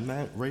fathom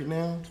that right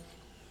now.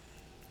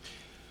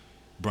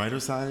 Brighter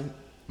side,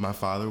 my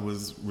father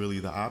was really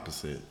the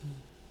opposite,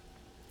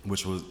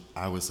 which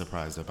I was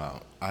surprised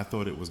about. I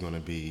thought it was going to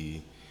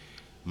be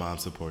mom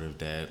supportive,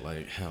 dad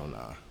like, hell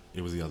nah.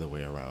 It was the other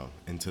way around.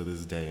 And to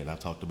this day, and I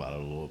talked about it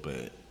a little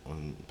bit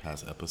on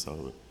past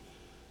episode,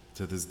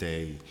 to this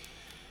day,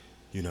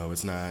 you know,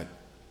 it's not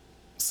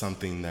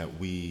something that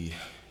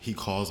he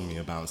calls me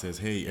about and says,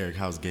 hey, Eric,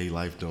 how's gay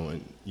life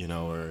doing? You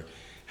know, or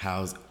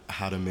how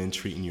the men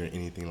treating you or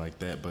anything like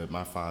that. But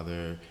my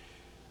father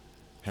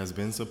has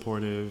been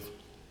supportive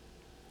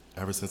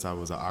ever since I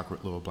was an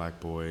awkward little black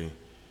boy.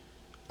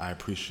 I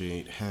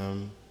appreciate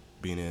him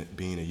being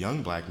a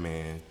young black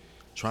man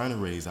trying to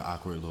raise an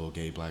awkward little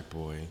gay black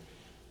boy,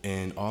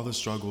 and all the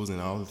struggles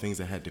and all the things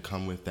that had to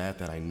come with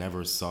that I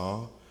never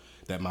saw,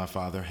 that my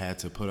father had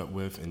to put up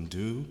with and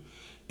do,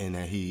 and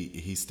that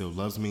he still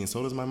loves me, and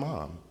so does my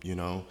mom, you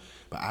know.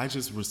 But I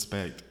just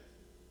respect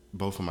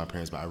both of my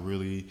parents, but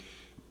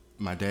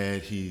my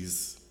dad,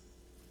 he's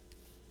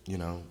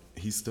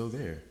still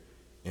there.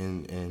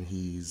 And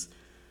he's,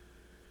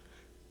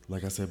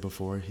 like I said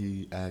before,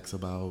 he asks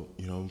about,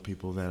 you know,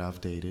 people that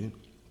I've dated.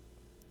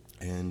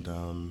 And,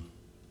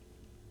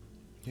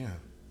 yeah.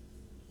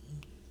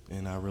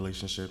 And our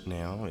relationship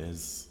now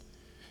it's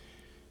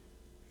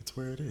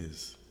where it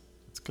is.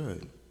 It's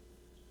good.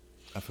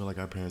 I feel like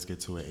our parents get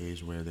to an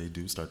age where they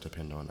do start to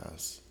depend on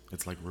us.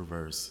 It's like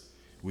reverse.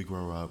 We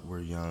grow up, we're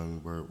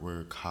young,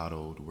 we're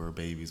coddled, we're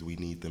babies, we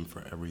need them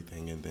for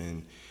everything, and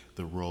then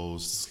the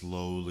roles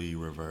slowly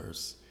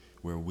reverse,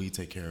 where we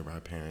take care of our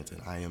parents,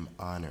 and I am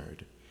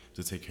honored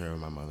to take care of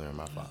my mother and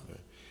my father.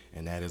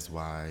 And that is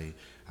why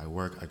I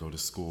work, I go to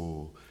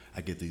school,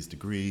 I get these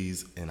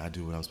degrees, and I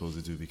do what I'm supposed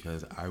to do,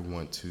 because I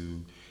want to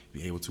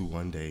be able to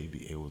one day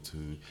be able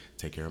to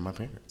take care of my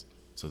parents,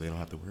 so they don't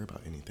have to worry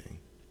about anything.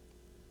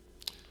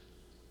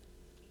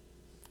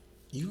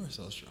 You are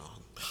so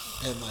strong.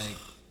 And like,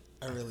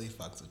 I really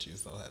fucks with you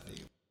so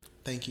heavy.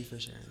 Thank you for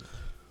sharing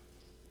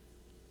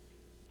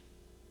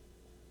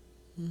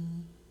that.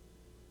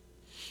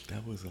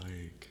 That was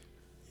like,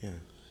 yeah,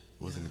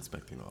 wasn't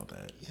expecting all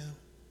that. Yeah.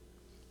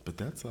 But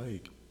that's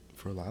like,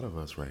 for a lot of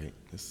us, right?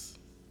 It's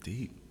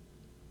deep.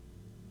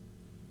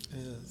 It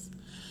is.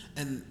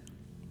 And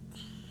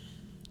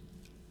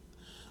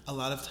a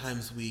lot of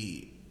times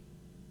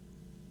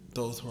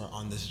those who are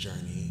on this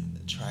journey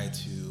try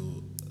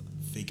to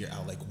figure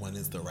out like when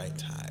is the right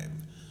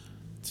time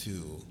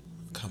to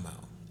come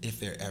out. If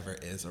there ever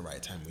is a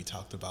right time. We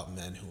talked about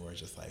men who are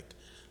just like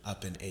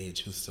up in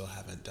age who still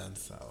haven't done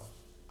so.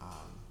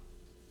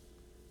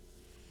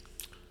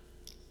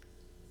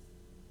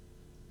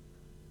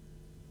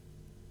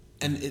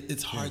 And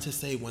it's hard to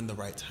say when the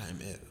right time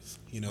is.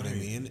 You know what I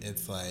mean?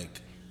 It's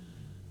like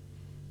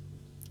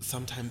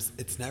sometimes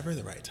it's never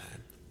the right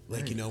time.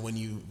 Like, you know, when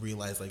you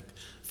realize, like,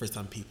 for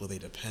some people, they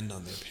depend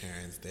on their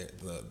parents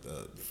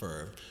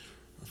for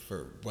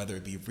whether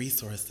it be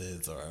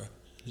resources or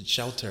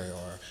shelter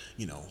or,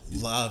 you know,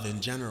 love in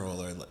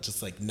general, or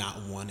just like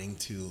not wanting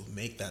to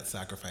make that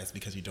sacrifice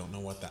because you don't know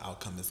what the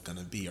outcome is going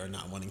to be, or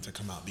not wanting to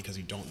come out because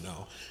you don't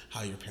know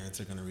how your parents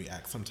are going to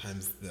react.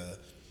 Sometimes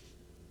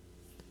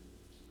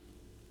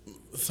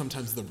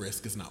the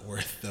risk is not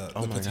worth the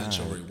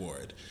potential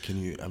reward. Can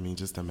you, I mean,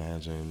 just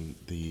imagine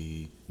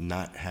the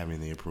not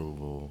having the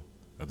approval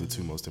of the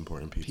two most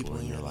important people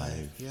in your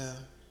life. Yeah.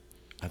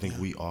 I think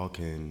we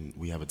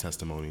have a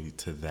testimony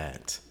to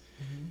that.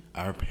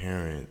 Our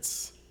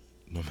parents,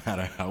 no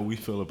matter how we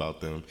feel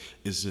about them,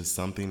 it's just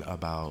something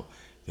about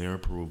their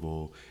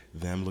approval,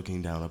 them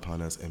looking down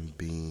upon us and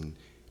being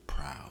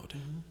proud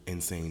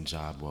and saying,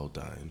 job well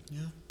done. Yeah.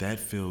 That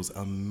feels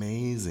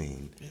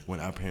amazing when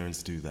our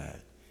parents do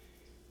that.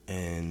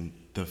 And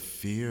the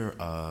fear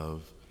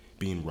of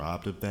being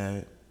robbed of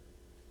that,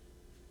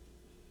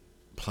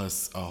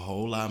 plus a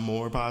whole lot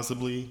more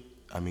possibly.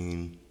 I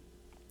mean,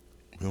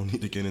 we don't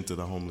need to get into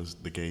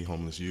the gay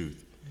homeless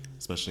youth,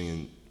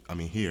 especially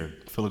here,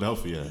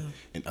 Philadelphia,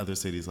 and other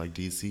cities like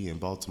DC and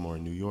Baltimore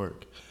and New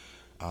York.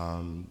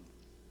 And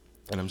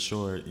I'm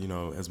sure, you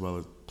know, as well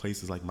as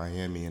places like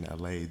Miami and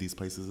LA, these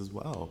places as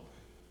well.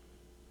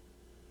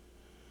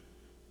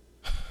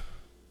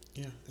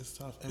 Yeah, it's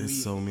tough. And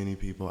there's so many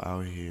people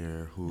out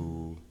here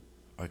who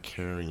are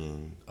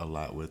carrying a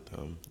lot with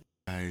them.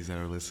 Guys that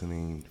are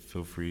listening,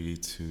 feel free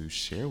to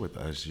share with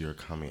us your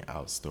coming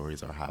out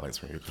stories or highlights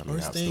from your coming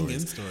out stories. Or staying in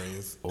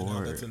stories and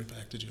how that's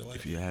impacted your life.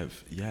 If you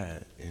have,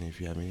 and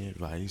if you have any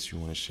advice you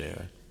want to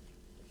share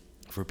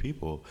for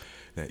people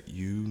that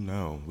you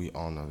know, we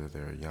all know that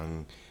there are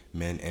young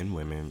men and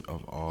women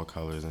of all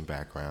colors and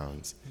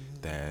backgrounds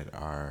that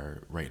are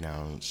right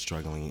now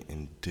struggling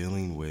and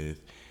dealing with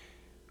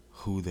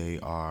who they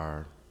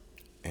are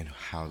and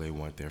how they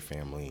want their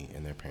family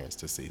and their parents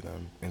to see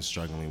them, and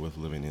struggling with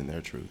living in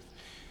their truth.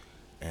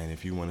 And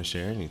if you want to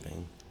share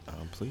anything,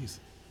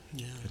 please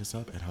hit us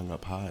up at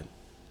hunguppod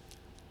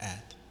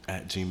at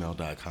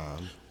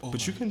gmail.com.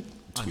 But you can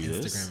tweet us.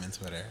 On Instagram and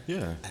Twitter.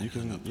 Yeah, you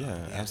can. Yeah,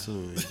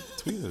 absolutely.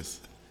 Tweet us.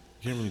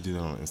 You can't really do that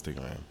on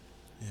Instagram.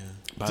 Yeah.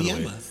 By DM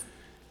the way,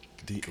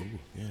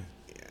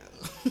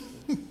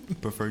 us.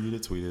 Prefer you to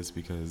tweet us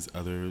because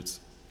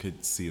others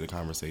could see the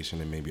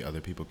conversation and maybe other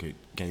people could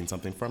gain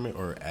something from it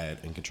or add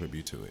and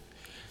contribute to it.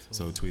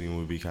 Absolutely. So tweeting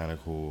would be kind of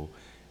cool.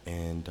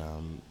 And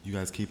you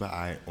guys keep an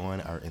eye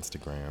on our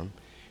Instagram.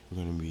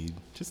 We're going to be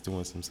just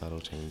doing some subtle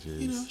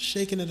changes. You know,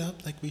 shaking it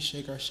up like we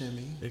shake our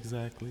shimmy.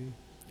 Exactly.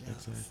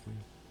 Yes. Exactly.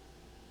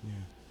 Yeah.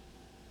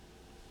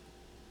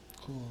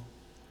 Cool.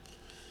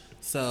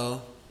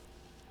 So,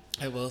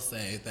 I will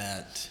say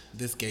that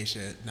this gay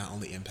shit not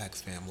only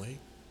impacts family,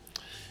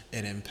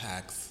 it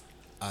impacts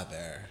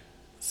other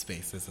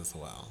spaces as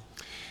well.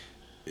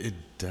 It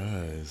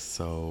does.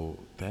 So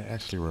that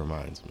actually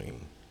reminds me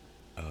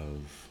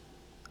of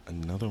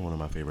another one of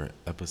my favorite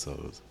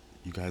episodes.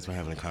 You guys were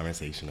having a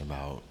conversation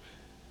about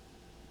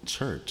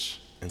church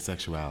and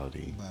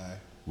sexuality,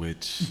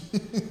 which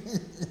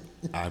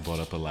I brought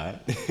up a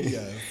lot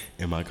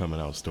in my coming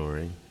out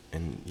story,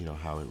 and you know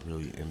how it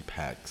really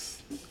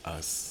impacts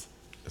us,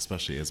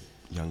 especially as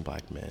young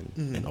black men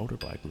and older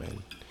black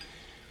men.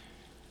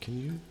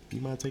 You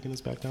mind taking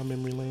us back down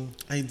memory lane?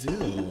 I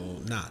do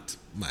not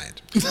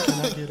mind. Can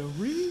I get a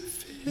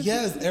refill?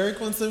 Yes,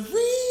 Eric wants a refill.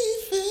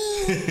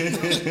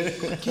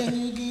 Can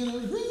you get a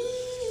refill?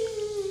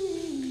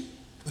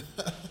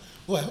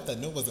 Well, I hope that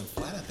note wasn't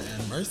flat at the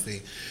end.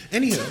 Mercy.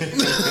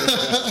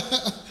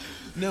 Anywho.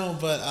 No,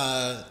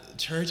 but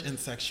church and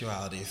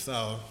sexuality.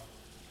 So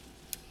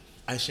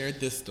I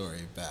shared this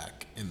story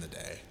back in the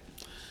day.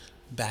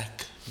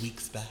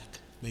 Weeks back,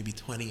 maybe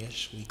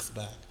 20-ish weeks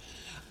back.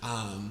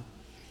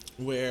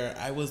 Where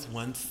I was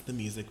once the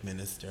music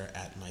minister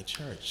at my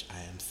church.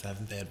 I am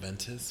Seventh-day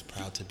Adventist,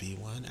 proud to be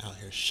one, out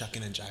here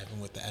shucking and jiving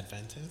with the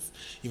Adventists,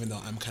 even though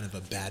I'm kind of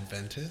a bad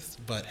Adventist,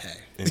 but hey.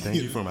 And thank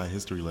you for my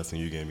history lesson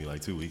you gave me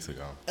like 2 weeks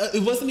ago.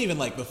 It wasn't even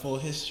like the full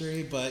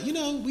history, but you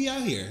know, we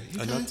out here.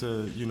 Okay? Enough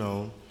to, you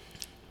know,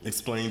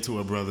 explain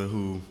to a brother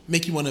who...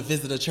 Make you want to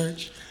visit a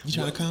church? You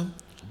trying to come?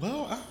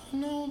 Well, I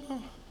don't know.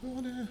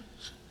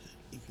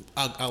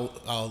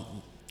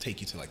 I'll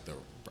take you to like the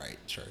right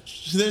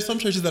church. There's some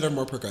churches that are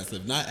more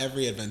progressive. Not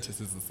every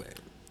Adventist is the same.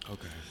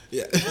 Okay.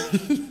 Yeah.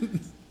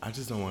 I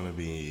just don't want to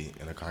be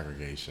in a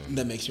congregation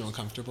That makes you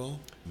uncomfortable.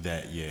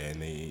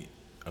 and they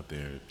up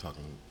there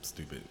talking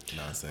stupid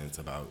nonsense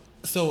about.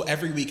 So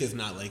every week is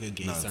not like a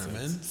gay Nonsense.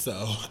 sermon. So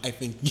I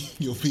think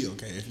you'll be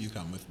okay if you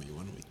come with me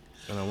one week.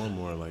 And I want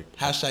more like.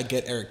 Hashtag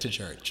get Eric to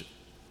church.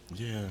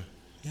 Yeah.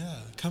 Yeah,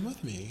 come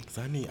with me. Cause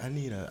I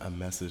need a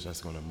message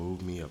that's gonna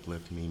move me,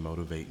 uplift me,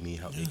 motivate me,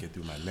 help me get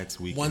through my next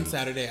week. One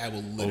Saturday, I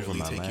will literally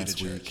my take you to last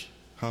church. week.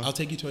 Huh? I'll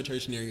take you to a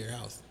church near your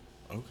house.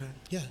 Okay.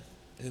 Yeah,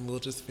 and we'll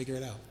just figure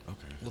it out.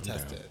 Okay. We'll I'm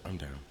test down. it. I'm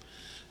down.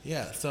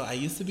 Yeah, so I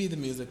used to be the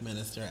music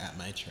minister at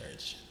my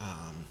church.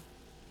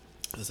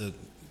 It was an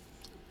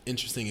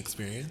interesting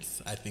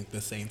experience. I think the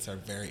Saints are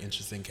very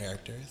interesting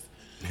characters.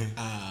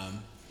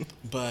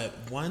 But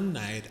one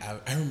night,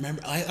 I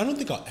remember, I don't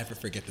think I'll ever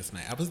forget this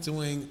night. Was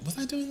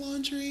I doing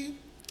laundry?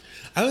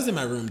 I was in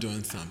my room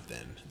doing something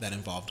that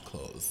involved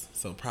clothes,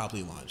 so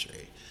probably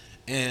laundry.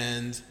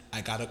 And I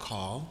got a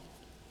call.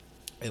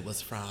 It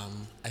was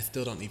from, I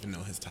still don't even know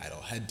his title,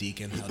 head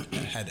deacon,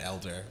 head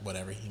elder,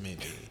 whatever he may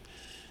be.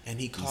 And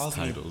he calls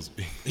me. Titles.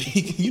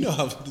 You know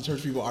how the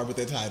church people are with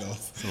their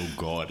titles. So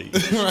gaudy.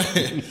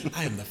 Right.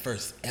 I am the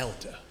first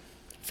elder,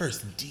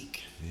 first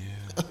deacon.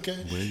 Yeah.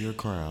 Okay. Wear your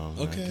crown.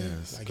 Okay.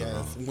 I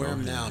guess. Wear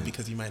them Go now ahead.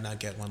 because you might not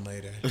get one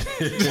later.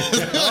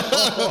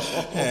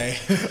 Hey.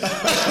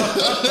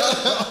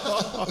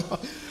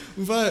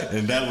 But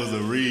And that was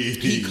a read.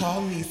 he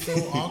called me so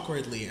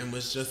awkwardly and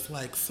was just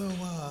like, so,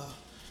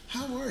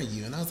 how are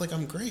you? And I was like,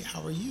 I'm great.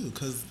 How are you?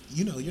 Because,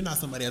 you're not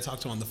somebody I talk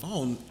to on the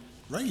phone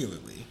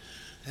regularly.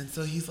 And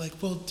so he's like,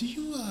 well, do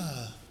you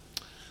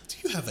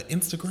have an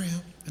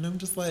Instagram? And I'm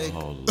just like,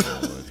 Oh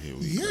Lord, here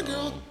we yeah, go.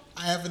 girl,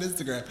 I have an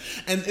Instagram.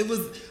 And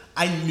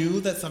I knew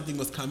that something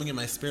was coming and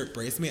my spirit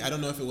braced me. I don't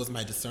know if it was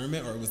my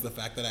discernment or it was the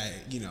fact that I,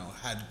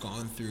 had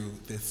gone through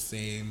this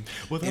same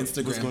Well, that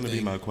Instagram was going to be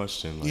thing. my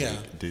question. Like, Yeah.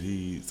 Did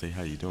he say,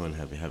 how you doing?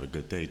 Have a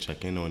good day?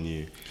 Check in on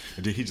you?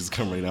 Or did he just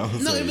come right out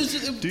and No, say, it was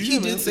just, "Do you he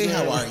have did say,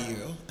 Instagram?" how are you?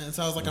 And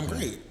so I was like, I'm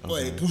great.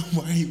 Okay. Like,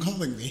 why are you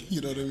calling me?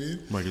 You know what I mean?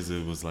 Because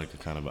it was like a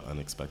kind of an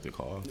unexpected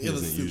call. He It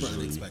was doesn't super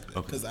usually- unexpected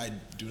Okay. because I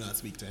do not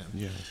speak to him.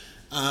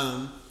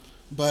 Yeah.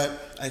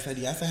 But I said,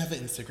 yes, I have an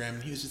Instagram.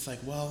 And he was just like,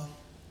 well,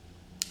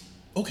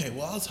 okay,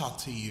 well, I'll talk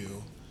to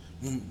you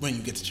when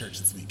you get to church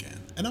this weekend.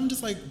 And I'm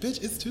just like,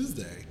 bitch, it's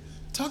Tuesday.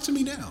 Talk to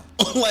me now.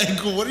 Like,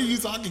 what are you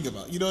talking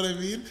about? You know what I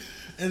mean?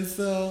 And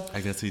so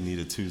I guess he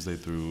needed Tuesday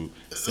through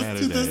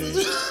Saturday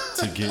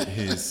to get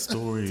his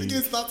story. to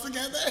get stuff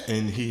together.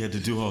 And he had to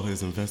do all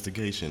his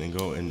investigation and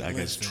go and I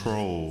guess Listen.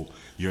 troll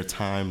your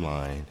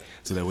timeline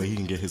so that way he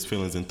can get his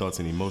feelings and thoughts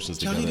and emotions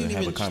Child, he together and didn't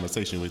have a even-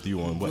 conversation with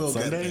you on what, We'll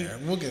Sunday?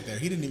 We'll get there.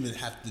 He didn't even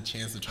have the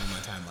chance to turn my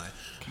timeline.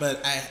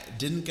 But I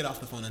didn't get off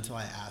the phone until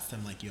I asked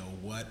him, like, yo,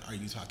 what are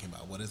you talking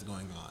about? What is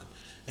going on?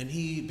 And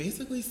he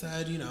basically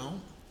said,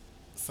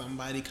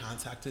 somebody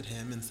contacted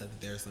him and said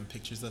that there are some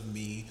pictures of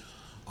me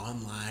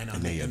online on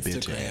And they a bitch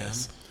Instagram.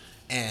 ass.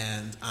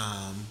 And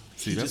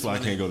See, he that's just why I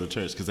wanted- can't go to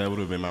church because that would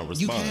have been my response.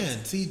 You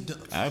can. See,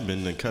 I've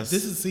been to cuss.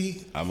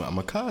 I'm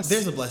a cuss.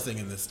 there's a blessing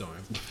in this storm.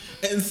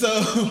 And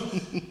so,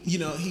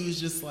 he was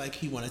just like,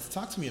 he wanted to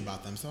talk to me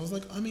about them. So I was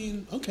like,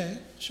 okay,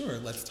 sure,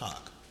 let's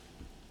talk.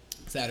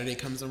 Saturday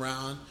comes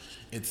around.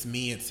 It's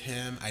me, it's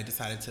him. I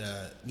decided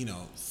to,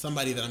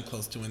 somebody that I'm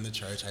close to in the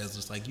church, I was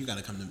just like, you got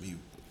to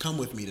come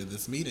with me to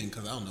this meeting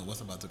because I don't know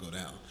what's about to go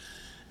down.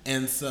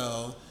 And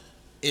so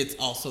it's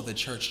also the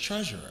church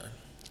treasurer.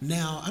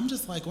 Now, I'm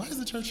just like, why is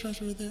the church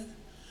treasurer there?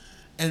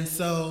 And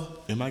so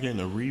Am I getting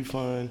a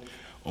refund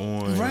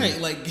on? right,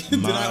 like,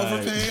 did I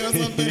overpay or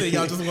something? And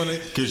y'all just want to,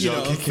 'Cause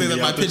y'all kicking say me that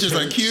my out the pictures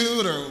are church?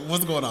 cute or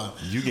what's going on?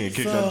 You getting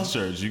kicked out of the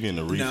church. You getting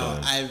a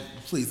refund. No,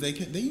 please, you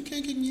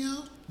can't kick me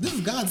out. This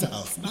is God's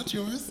house, not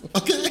yours.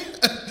 Okay.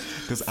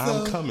 Because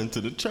I'm coming to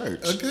the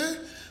church. Okay.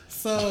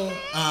 So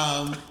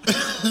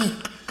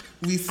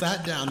we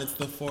sat down. It's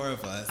the four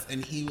of us,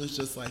 and he was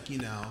just like,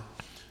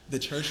 the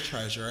church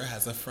treasurer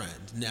has a friend.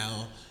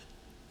 Now,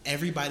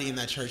 everybody in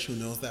that church who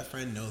knows that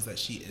friend knows that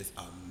she is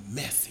a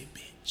messy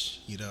bitch.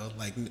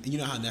 Like,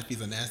 how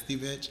Neffy's a nasty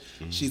bitch?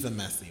 Mm-hmm. She's a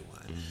messy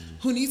one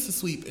who needs to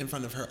sweep in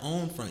front of her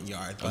own front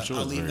yard. But sure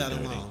I'll it's leave very that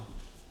dirty. alone.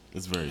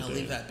 It's very I'll dirty.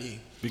 leave that be.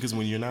 Because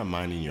when you're not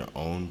minding your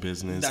own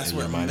business That's and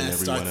you're where minding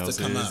mess everyone starts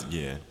to come else's, up.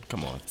 yeah,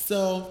 come on.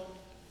 So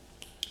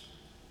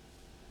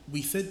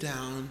we sit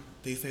down.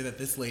 They say that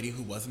this lady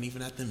who wasn't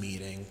even at the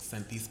meeting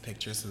sent these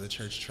pictures to the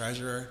church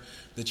treasurer.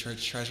 The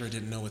church treasurer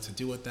didn't know what to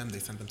do with them. They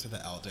sent them to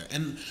the elder.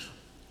 And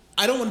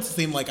I don't want it to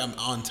seem like I'm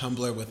on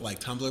Tumblr with like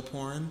Tumblr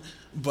porn,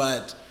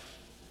 but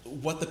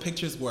what the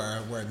pictures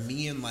were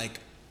me and like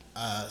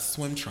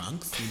swim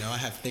trunks. You know, I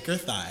have thicker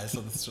thighs,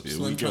 so the Here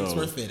swim we trunks go.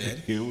 were fitted.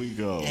 Here we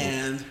go.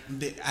 And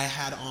I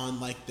had on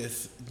like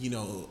this, you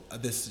know,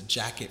 this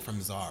jacket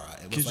from Zara.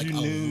 It was Because like you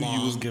a knew long.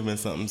 you was giving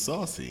something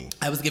saucy.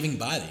 I was giving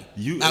body.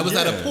 You- I was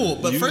at a yeah. pool,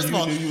 but You- first you of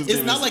all, knew you was it's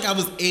giving not like I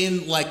was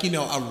in like, you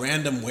know, a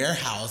random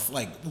warehouse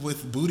like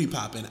with booty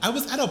popping. I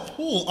was at a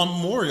pool on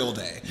Memorial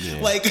Day.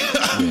 Yeah. Like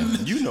Yeah.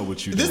 You know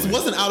what you're doing. this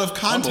wasn't out of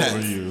context. I'm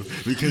over you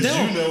because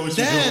No, you know what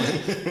you're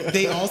then doing.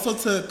 they also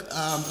took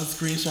a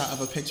screenshot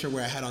of a picture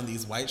where I had on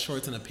these white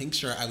shorts and a pink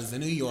shirt. I was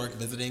in New York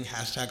visiting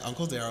hashtag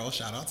Uncle Daryl.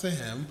 Shout out to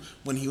him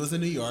when he was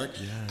in New York.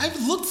 Yeah.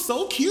 I looked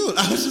so cute.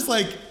 I was just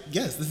like,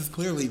 yes, this is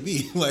clearly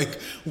me.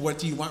 Like, what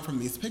do you want from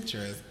these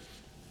pictures?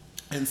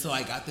 And so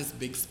I got this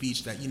big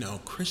speech that, you know,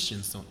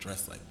 Christians don't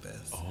dress like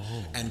this.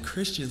 Oh. And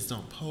Christians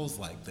don't pose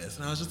like this.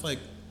 And I was just like,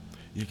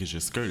 Yeah, because your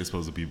skirt is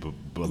supposed to be below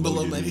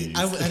below your my knees.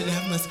 I didn't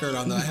have my skirt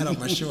on though. I had on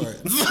my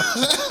shorts.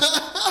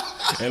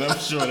 And I'm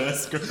sure that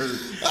skirt was...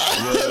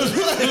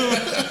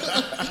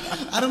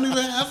 I don't even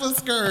have a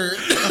skirt.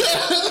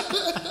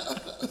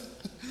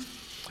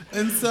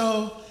 And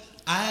so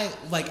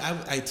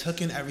I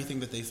took in everything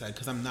that they said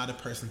because I'm not a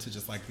person to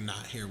just like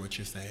not hear what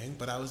you're saying.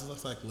 But I was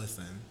just like,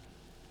 listen,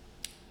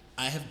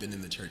 I have been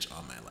in the church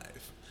all my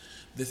life.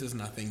 This is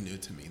nothing new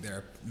to me. There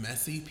are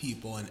messy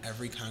people in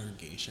every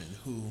congregation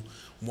who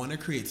want to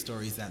create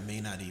stories that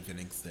may not even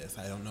exist.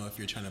 I don't know if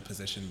you're trying to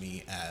position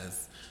me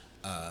as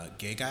a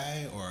gay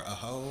guy or a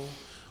hoe,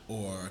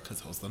 or because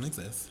hoes don't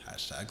exist,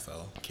 hashtag,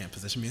 so can't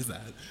position me as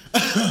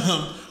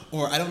that.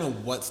 Or I don't know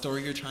what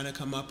story you're trying to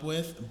come up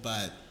with,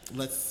 but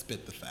let's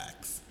spit the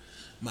facts.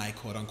 My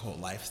quote unquote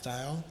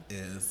lifestyle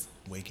is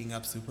waking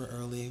up super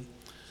early,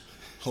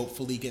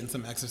 hopefully getting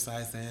some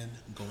exercise in,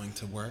 going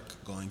to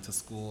work, going to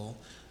school,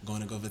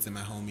 going to go visit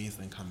my homies,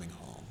 and coming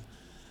home.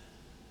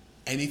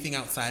 Anything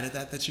outside of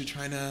that you're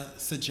trying to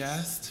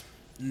suggest,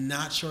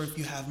 not sure if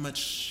you have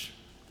much.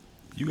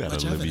 You got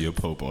Much Olivia evidence.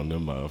 Pope on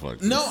them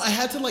motherfuckers. No, I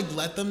had to like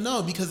let them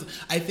know because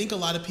I think a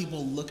lot of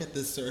people look at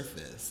the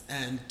surface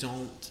and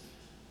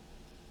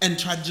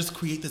try to just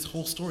create this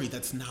whole story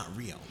that's not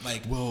real.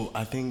 Like, Well,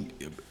 I think,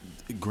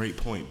 great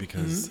point,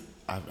 because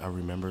Mm-hmm. I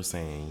remember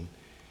saying,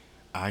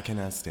 I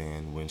cannot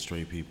stand when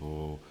straight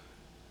people,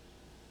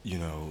 you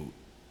know,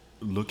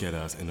 look at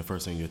us and the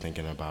first thing you're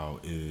thinking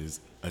about is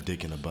a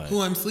dick in a butt.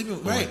 who I'm sleeping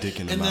with, Or a right? dick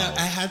in the And then mouth.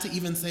 I had to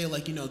even say,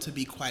 like, you know, to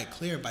be quite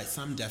clear, by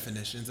some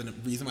definitions, and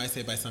the reason why I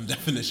say by some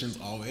definitions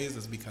always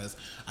is because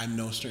I'm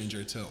no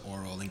stranger to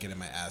oral and getting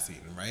my ass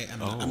eaten, right?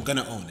 I'm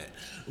gonna own it.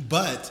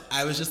 But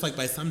I was just like,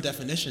 by some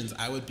definitions,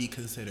 I would be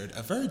considered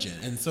a virgin.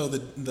 And so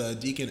the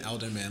deacon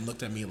elder man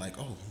looked at me like,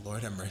 oh,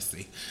 Lord have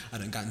mercy, I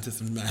done got into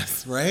some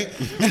mess, right?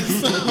 And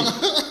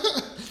so,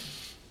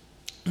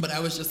 but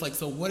I was just like,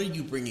 so what are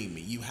you bringing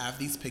me? You have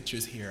these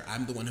pictures here.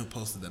 I'm the one who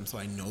posted them, so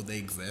I know they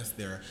exist.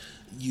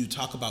 You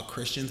talk about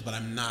Christians, but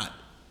I'm not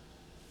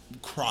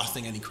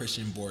crossing any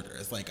Christian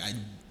borders. Like,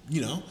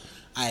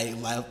 I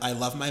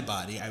love my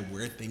body. I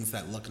wear things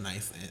that look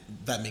nice, and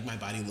that make my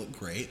body look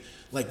great.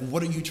 Like,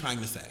 what are you trying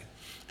to say?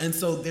 And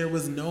so there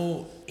was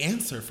no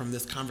answer from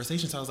this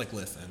conversation. So I was like,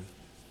 listen,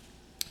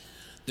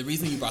 the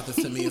reason you brought this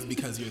to me is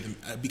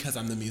because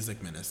I'm the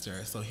music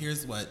minister. So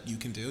here's what you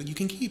can do. You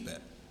can keep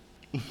it.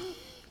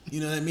 You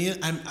know what I mean?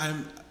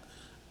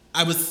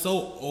 I was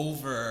so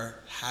over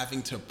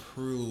having to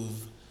prove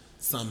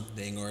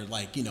something or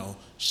like, you know,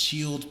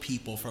 shield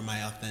people from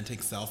my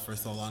authentic self for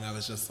so long. I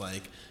was just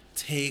like,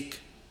 take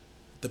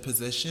the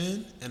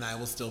position and I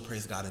will still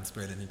praise God in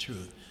spirit and in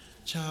truth.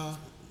 Child,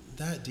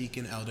 that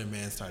deacon elder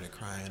man started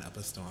crying up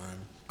a storm.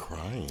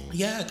 Crying.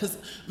 Yeah, because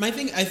I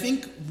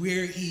think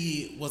where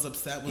he was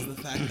upset was the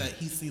fact that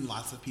he's seen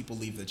lots of people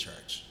leave the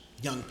church,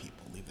 young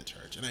people leave the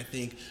church. And I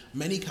think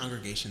many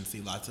congregations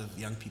see lots of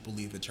young people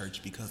leave the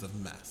church because of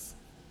mess,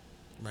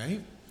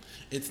 right?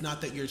 It's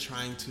not that you're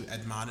trying to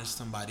admonish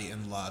somebody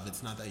in love.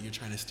 It's not that you're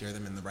trying to steer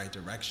them in the right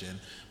direction,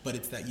 but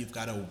it's that you've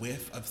got a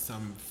whiff of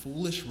some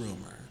foolish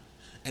rumor.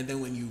 And then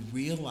when you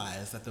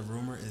realize that the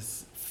rumor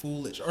is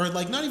foolish, or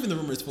like not even the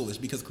rumor is foolish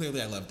because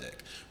clearly I love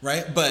dick,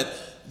 right? But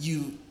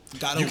you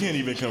gotta... You can't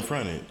even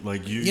confront it.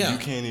 Like, you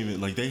can't even...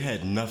 Like, they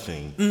had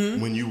nothing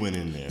when you went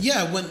in there.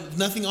 Yeah, when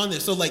nothing on there.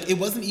 So like, it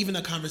wasn't even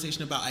a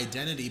conversation about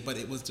identity, but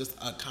it was just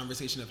a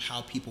conversation of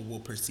how people will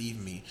perceive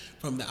me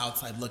from the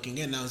outside looking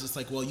in. And I was just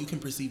like, well, you can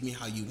perceive me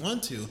how you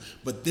want to,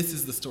 but this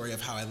is the story of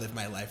how I live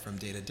my life from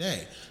day to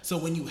day. So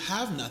when you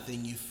have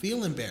nothing, you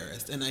feel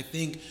embarrassed. And I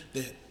think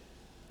that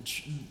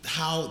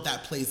how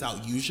that plays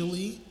out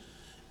usually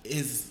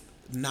is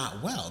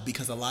not well,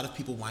 because a lot of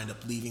people wind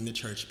up leaving the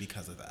church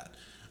because of that.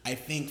 I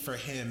think for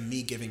him,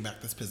 me giving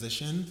back this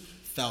position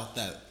felt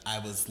that I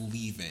was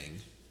leaving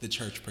the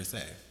church per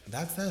se.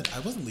 That said,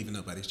 I wasn't leaving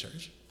nobody's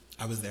church.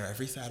 I was there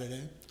every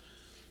Saturday.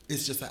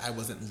 It's just that I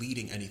wasn't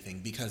leading anything,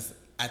 because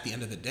at the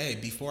end of the day,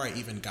 before I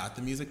even got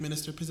the music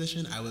minister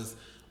position, I was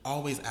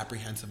always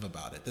apprehensive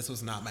about it. This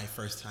was not my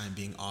first time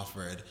being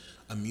offered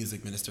a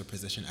music minister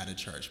position at a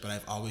church, but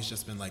I've always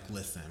just been like,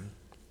 listen,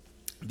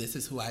 this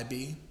is who I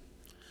be.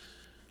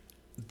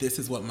 this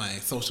is what my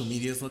social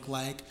medias look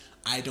like,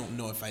 I don't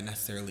know if I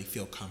necessarily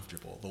feel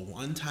comfortable. The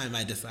one time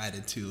I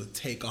decided to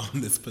take on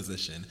this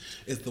position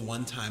is the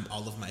one time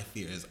all of my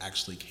fears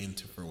actually came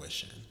to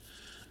fruition.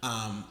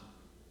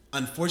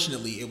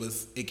 Unfortunately,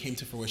 it came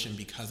to fruition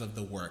because of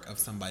the work of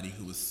somebody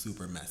who was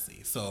super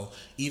messy. So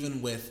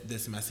even with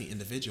this messy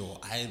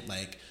individual, I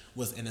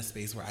was in a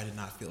space where I did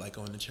not feel like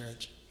going to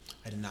church.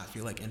 I did not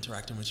feel like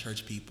interacting with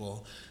church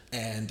people.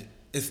 And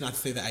it's not to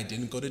say that I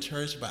didn't go to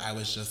church, but I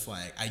was just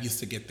I used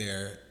to get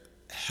there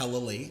hella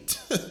late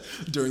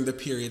during the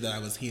period that I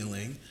was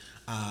healing.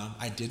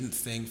 I didn't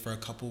sing for a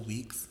couple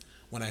weeks.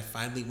 When I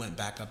finally went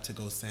back up to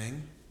go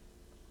sing,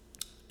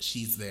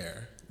 she's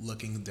there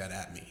looking dead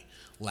at me,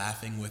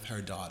 laughing with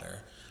her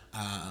daughter.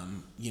 I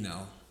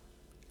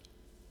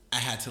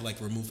had to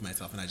remove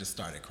myself, and I just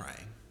started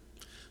crying.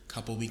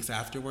 Couple weeks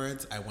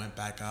afterwards, I went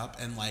back up,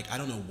 and I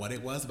don't know what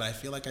it was, but I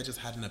feel like I just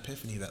had an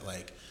epiphany that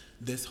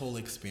this whole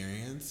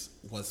experience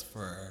was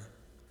for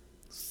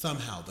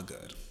somehow the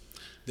good.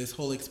 This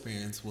whole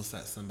experience will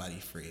set somebody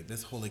free.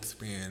 This whole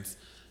experience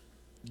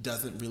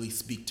doesn't really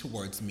speak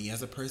towards me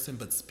as a person,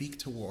 but speak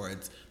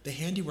towards the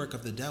handiwork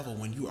of the devil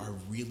when you are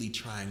really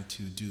trying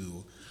to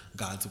do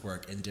God's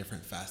work in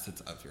different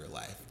facets of your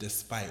life,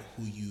 despite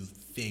who you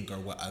think or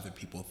what other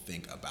people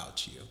think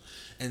about you.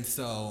 And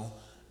so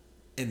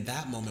in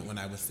that moment when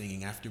I was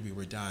singing, after we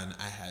were done,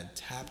 I had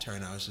tapped her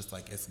and I was just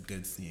like, it's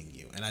good seeing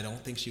you. And I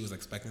don't think she was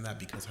expecting that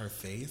because her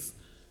face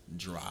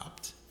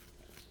dropped.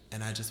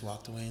 And I just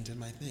walked away and did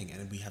my thing.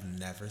 And we have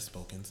never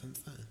spoken since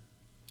then.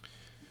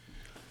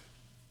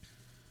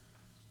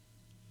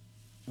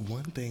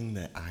 One thing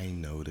that I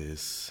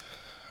noticed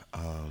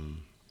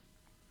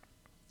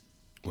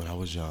when I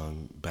was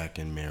young, back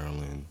in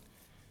Maryland,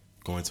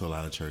 going to a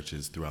lot of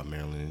churches throughout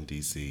Maryland and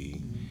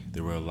D.C.,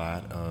 there were a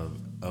lot of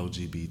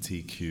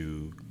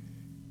LGBTQ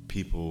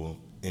people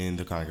in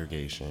the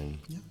congregation,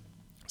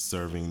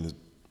 serving the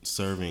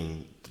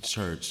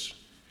church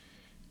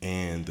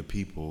and the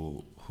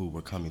people who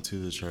were coming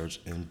to the church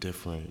in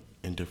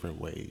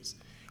different ways,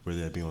 whether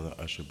that be on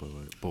the usher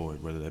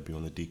board, whether that be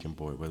on the deacon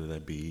board, whether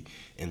that be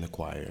in the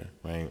choir,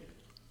 right?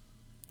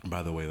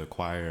 By the way, the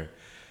choir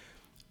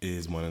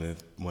is one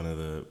of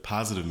the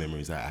positive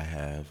memories that I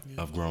have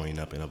of growing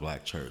up in a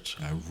black church.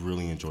 I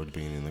really enjoyed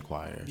being in the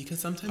choir. Because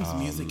sometimes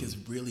music is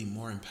really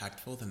more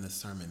impactful than the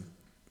sermon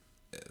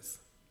is.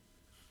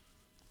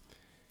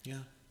 Yeah.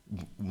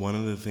 One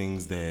of the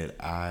things that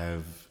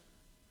I've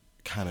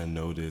kind of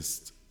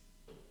noticed,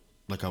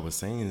 like I was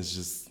saying, is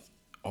just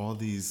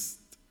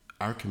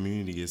our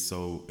community is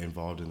so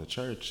involved in the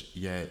church,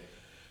 yet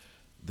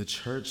the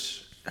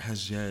church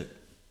has yet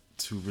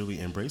to really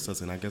embrace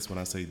us. And I guess when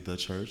I say the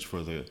church,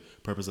 for the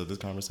purpose of this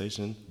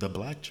conversation, the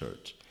black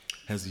church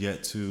has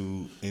yet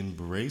to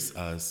embrace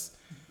us,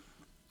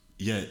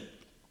 yet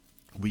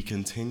we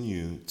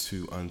continue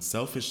to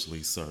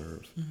unselfishly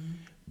serve.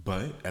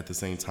 But at the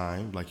same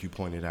time, like you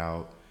pointed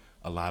out,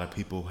 a lot of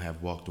people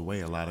have walked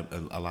away. A lot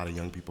of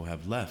young people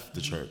have left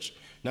the church.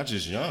 Not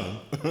just young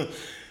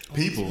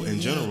people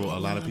in general. A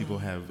lot of people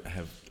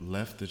have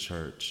left the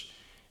church,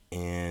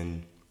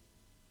 and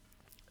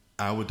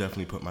I would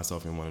definitely put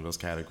myself in one of those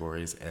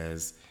categories.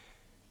 As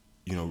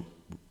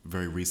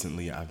very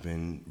recently I've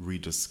been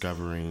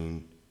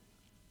rediscovering.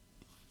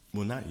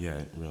 Well, not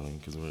yet really,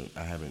 because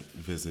I haven't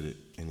visited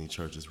any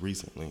churches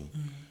recently,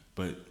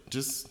 but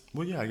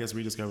I guess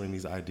rediscovering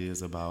these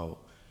ideas about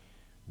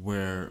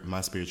where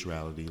my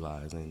spirituality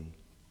lies, and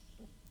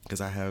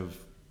because I have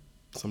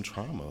some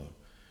trauma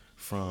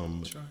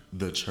from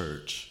the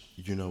church,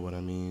 you know what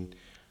I mean?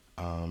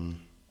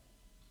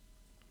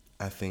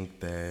 I think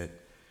that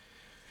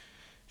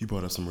you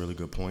brought up some really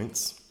good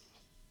points.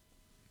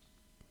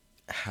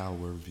 How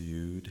we're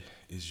viewed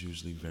is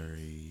usually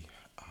very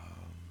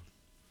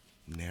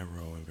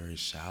narrow and very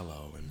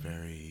shallow and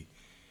very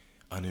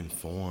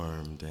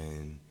uninformed,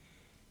 and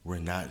we're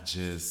not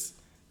just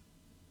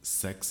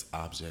sex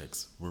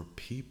objects. We're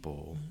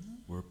people.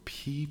 We're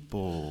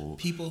people.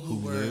 People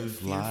who were live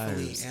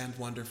fearfully lives and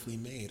wonderfully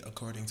made,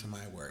 according to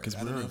my word. Because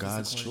we're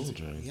God's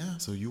children. Yeah.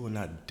 So you will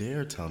not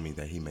dare tell me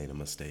that He made a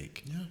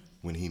mistake. Yeah.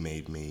 When He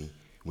made me,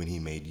 when He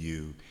made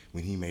you,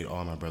 when He made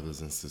all my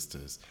brothers and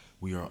sisters.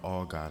 We are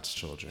all God's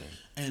children.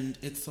 And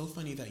it's so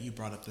funny that you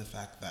brought up the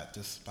fact that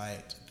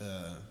despite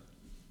the,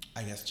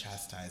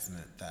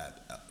 chastisement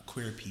that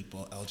queer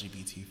people,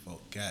 LGBT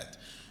folk get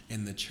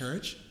in the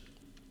church,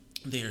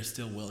 they are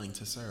still willing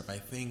to serve. I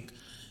think,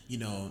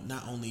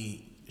 not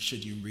only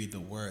should you read the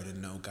word and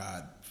know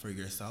God for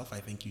yourself, I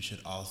think you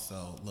should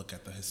also look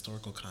at the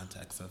historical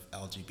context of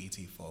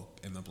LGBT folk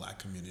in the black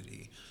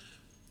community.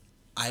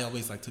 I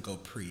always like to go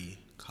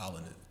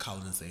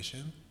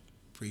pre-colonization,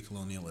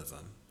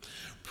 pre-colonialism,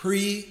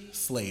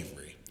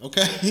 pre-slavery,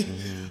 okay?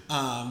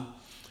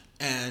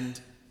 And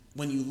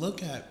when you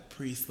look at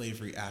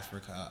pre-slavery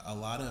Africa, a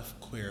lot of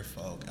queer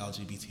folk,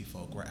 LGBT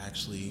folk, were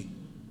actually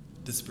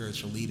the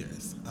spiritual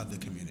leaders of the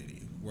community.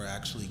 Were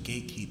actually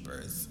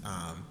gatekeepers.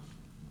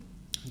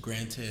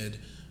 Granted,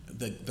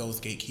 those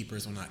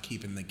gatekeepers were not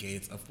keeping the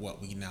gates of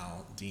what we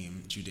now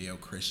deem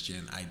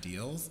Judeo-Christian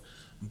ideals,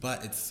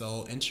 But it's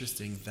so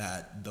interesting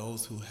that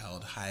those who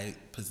held high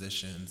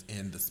positions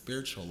in the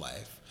spiritual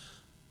life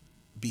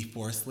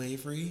before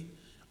slavery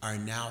are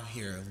now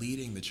here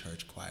leading the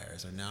church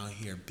choirs, are now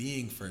here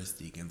being first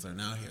deacons, are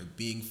now here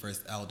being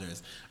first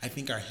elders. I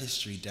think our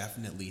history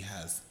definitely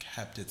has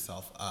kept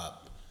itself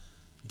up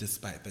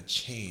despite the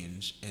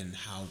change in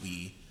how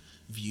we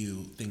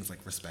view things like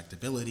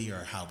respectability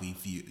or how we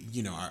view,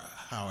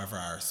 however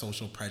our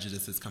social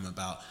prejudices come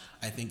about.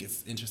 I think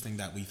it's interesting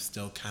that we've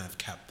still kind of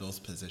kept those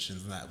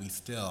positions and that we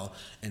still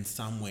in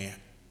some way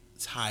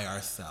tie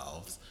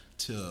ourselves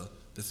to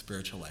the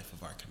spiritual life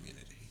of our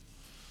community.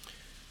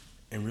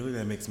 And really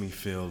that makes me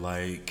feel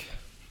like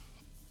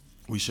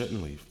we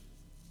shouldn't leave.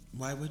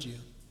 Why would you?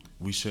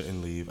 We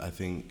shouldn't leave. I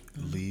think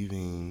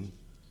leaving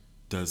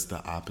does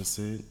the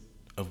opposite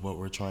of what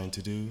we're trying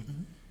to do.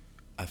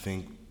 I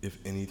think, if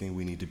anything,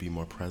 we need to be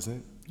more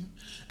present.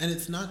 And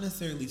it's not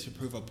necessarily to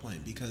prove a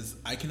point, because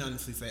I can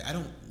honestly say, I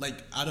don't,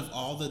 like, out of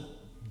all the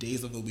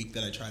days of the week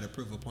that I try to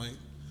prove a point,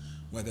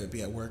 whether it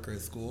be at work or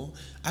at school,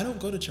 I don't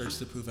go to church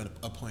to prove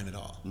a point at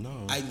all.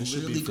 No, I it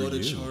should literally be for go to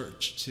you.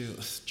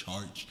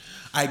 church.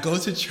 I go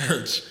to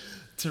church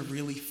to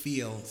really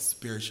feel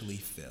spiritually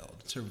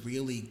filled, to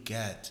really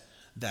get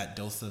that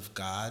dose of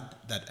God,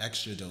 that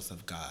extra dose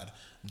of God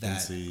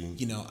that I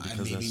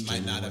maybe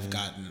might not have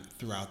gotten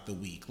throughout the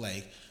week.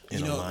 Like,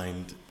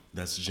 aligned,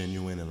 that's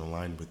genuine and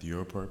aligned with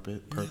your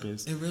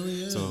purpose. It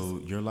really is.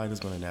 So your light is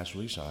going to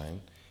naturally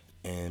shine,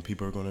 and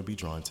people are going to be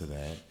drawn to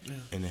that,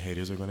 and the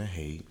haters are going to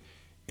hate,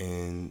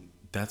 and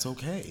that's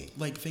okay.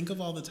 Like, think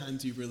of all the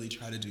times you really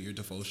try to do your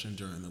devotion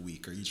during the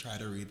week, or you try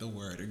to read the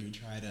word, or you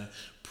try to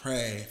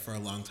pray for a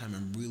long time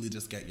and really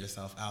just get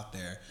yourself out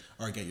there,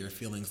 or get your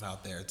feelings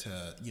out there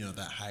to,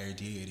 that higher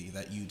deity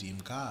that you deem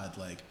God.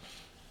 Like,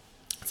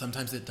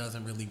 sometimes it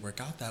doesn't really work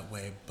out that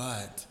way,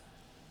 but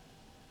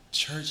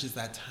church is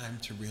that time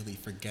to really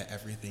forget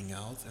everything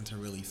else and to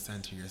really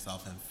center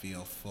yourself and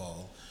feel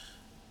full.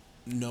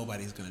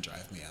 Nobody's going to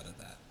drive me out of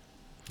that.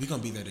 We're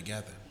going to be there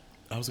together.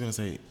 I was going to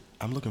say,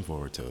 I'm looking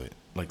forward to it.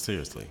 Like,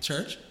 seriously.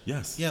 Church?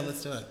 Yes. Yeah,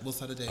 let's do it. We'll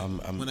set a date.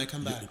 When I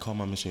come back. Call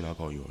my machine, I'll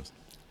call yours.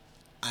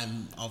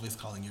 I'm always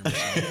calling your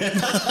machine.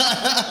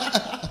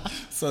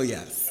 So,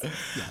 yes.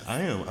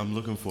 I am. I'm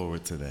looking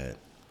forward to that.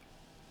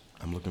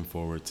 I'm looking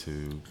forward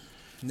to...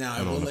 Now,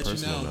 I will let you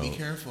know, be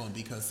careful,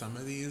 because some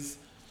of these,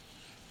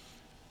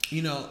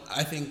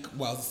 I think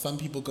while some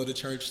people go to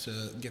church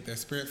to get their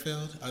spirit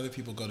filled, other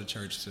people go to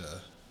church to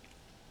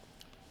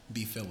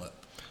be Philip.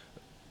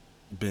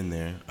 Been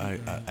there.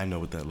 I know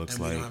what that looks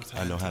like.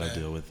 I know how to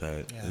deal with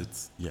that.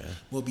 Yeah.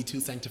 We'll be two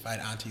sanctified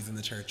aunties in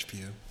the church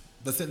pew.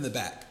 But sit in the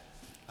back.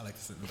 I like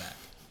to sit in the back.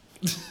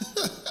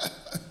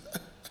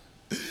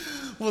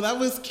 Well, that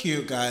was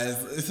cute,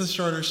 guys. It's a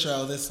shorter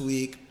show this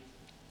week.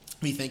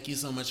 We thank you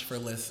so much for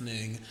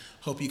listening.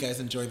 Hope you guys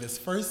enjoy this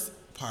first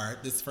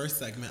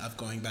segment of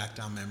Going Back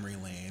Down Memory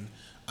Lane.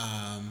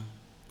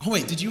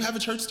 Wait, did you have a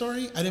church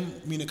story? I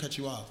didn't mean to cut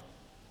you off.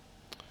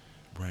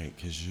 Right,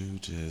 because you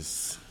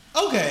just...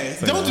 Okay,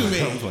 don't do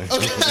me. Okay.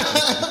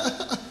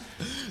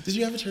 Did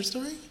you have a church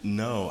story?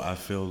 No, I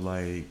feel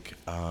like,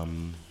 I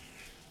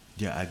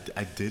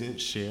didn't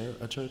share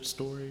a church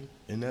story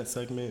in that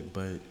segment,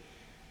 but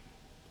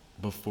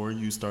before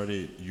you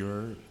started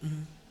your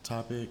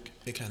topic,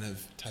 it kind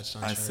of touched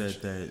on I church.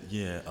 said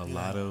that, a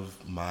lot of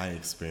my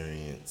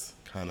experience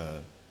kind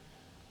of,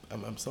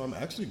 I'm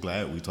actually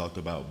glad we talked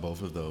about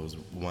both of those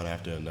one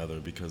after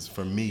another, because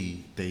for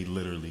me, they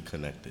literally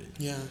connected.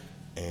 Yeah.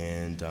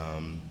 And,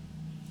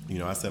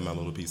 I said my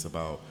little piece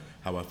about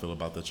how I feel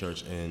about the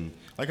church. And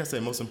like I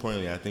said, most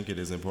importantly, I think it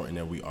is important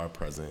that we are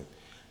present.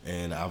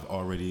 And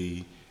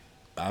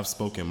I've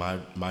spoken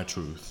my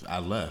truth. I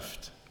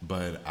left,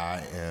 but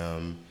I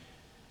am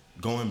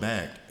going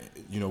back,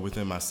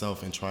 within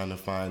myself and trying to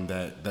find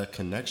that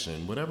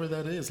connection, whatever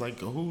that is. Like,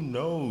 who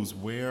knows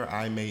where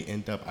I may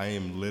end up? I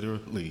am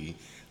literally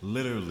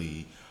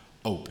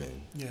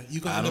open. Yeah, you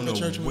gonna I end don't up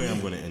know at church where with I'm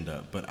me? going to end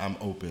up, but I'm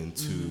open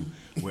to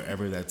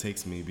wherever that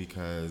takes me,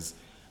 because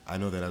I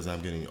know that as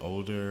I'm getting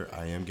older,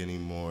 I am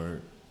getting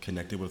more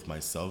connected with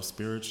myself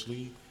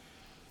spiritually,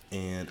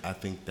 and I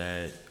think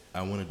that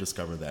I want to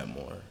discover that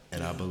more.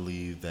 And I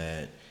believe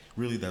that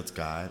really that's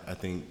God. I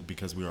think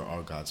because we are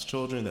all God's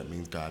children, that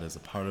means God is a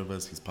part of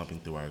us. He's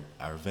pumping through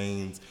our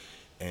veins.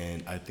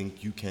 And I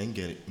think you can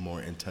get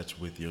more in touch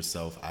with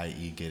yourself,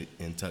 i.e. get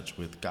in touch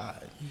with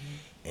God.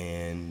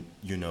 And,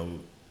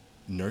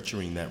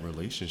 nurturing that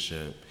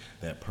relationship,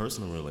 that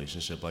personal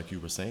relationship, like you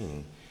were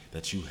saying,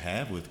 that you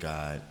have with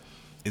God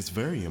is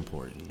very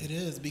important. It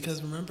is,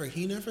 because remember,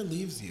 He never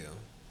leaves you.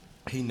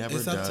 He never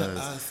does. It's up to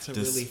us to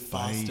really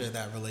foster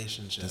that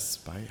relationship.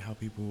 Despite how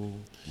people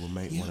want to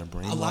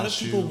brainwash you. A lot of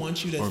people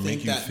want you to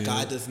think that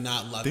God does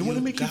not love you. They want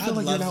to make you feel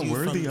like you're not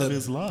worthy of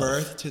His love.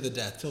 Birth to the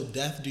death, till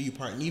death do you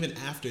part, and even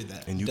after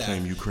that, and you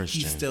claim you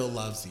Christian. He still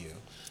loves you.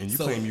 And you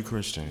So, claim you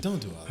Christian. don't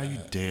do all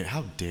that.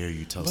 How dare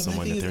you tell But my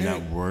someone thing that is, they're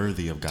Eric, not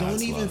worthy of God's love?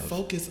 Don't even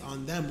focus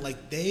on them.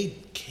 Like, they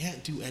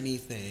can't do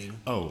anything.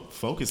 Oh,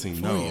 focusing,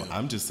 For no. you.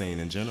 I'm just saying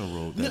in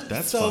general that No,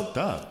 that's so, fucked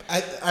up.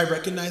 I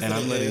recognize And that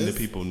I'm it letting the is.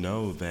 people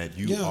know that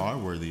you Yeah. are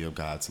worthy of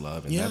God's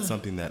love. And Yeah. that's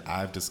something that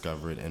I've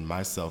discovered in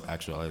my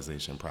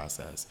self-actualization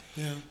process.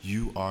 Yeah.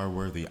 You are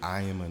worthy.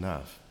 I am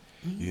enough.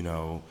 You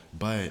know,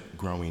 but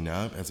growing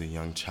up as a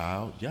young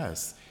child,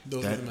 yes,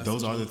 Those are the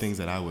those are the messages. things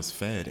that I was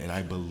fed, and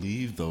I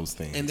believe those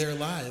things. And they're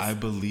lies. I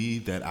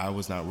believe that I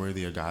was not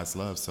worthy of God's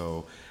love.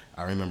 So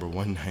I remember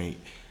one night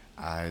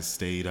I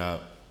stayed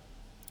up.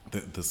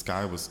 The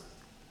sky was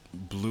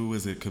blue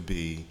as it could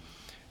be,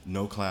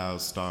 no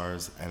clouds,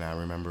 stars, and I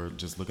remember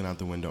just looking out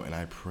the window and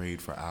I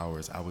prayed for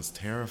hours. I was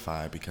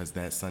terrified because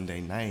that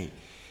Sunday night,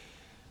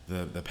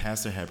 the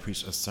pastor had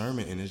preached a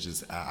sermon, and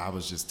I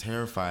was just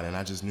terrified, and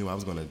I just knew I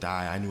was going to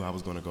die. I knew I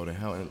was going to go to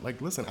hell. And like,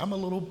 listen, I'm a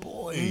little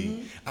boy.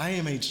 I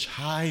am a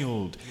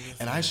child,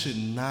 and I should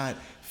not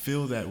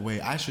feel that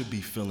way. I should be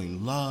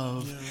feeling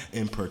love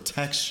and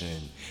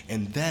protection,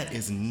 and that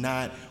is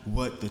not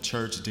what the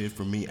church did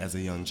for me as a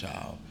young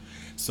child.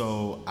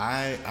 So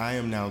I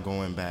am now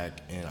going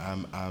back, and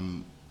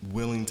I'm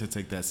willing to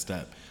take that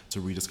step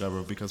to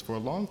rediscover, because for a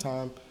long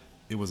time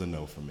it was a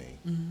no for me.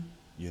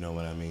 You know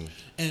what I mean?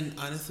 And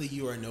honestly,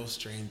 you are no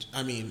stranger.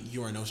 I mean,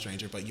 you are no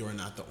stranger, but you are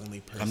not the only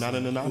person I'm not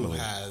an anomaly.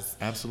 who has,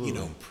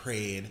 Absolutely.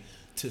 prayed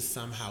to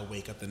somehow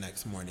wake up the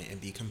next morning and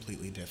be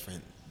completely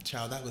different.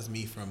 Child, that was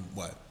me from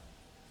what?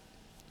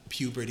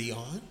 Puberty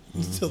on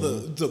to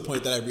the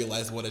point that I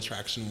realized what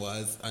attraction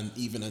was, and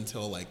even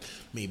until like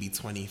maybe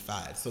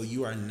 25. So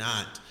you are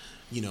not,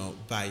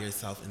 by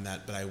yourself in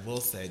that. But I will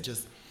say,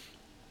 just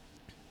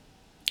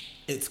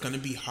it's going to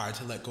be hard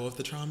to let go of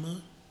the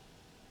trauma.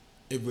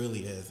 It really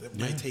is. It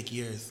might take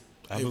years.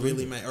 It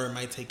really might, or it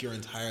might take your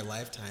entire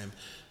lifetime.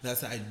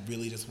 That's I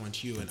really just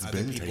want you and It's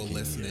other been people taking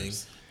listening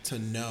years. to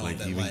know Like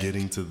that even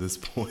getting to this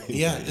point.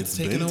 Yeah, like, it's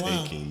taken been a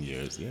while. taking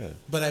years, yeah.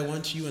 But I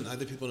want you and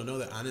other people to know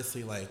that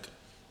honestly, like,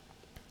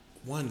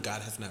 one,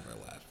 God has never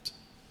left.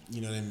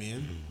 You know what I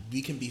mean?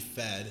 We can be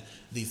fed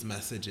these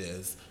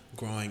messages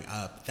growing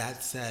up.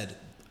 That said,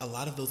 a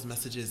lot of those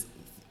messages,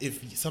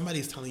 if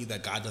somebody's telling you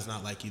that God does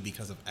not like you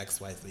because of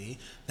X, Y, Z,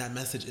 that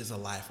message is a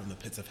lie from the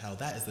pits of hell.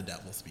 That is the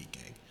devil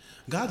speaking.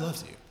 God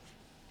loves you.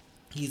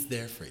 He's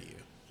there for you.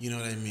 You know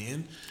what I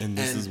mean? And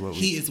this is what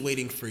he is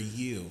waiting for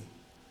you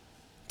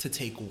to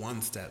take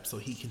one step so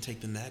he can take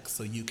the next,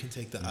 so you can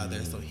take the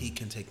other, so he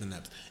can take the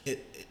next.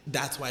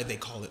 That's why they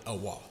call it a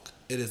walk.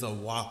 It is a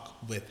walk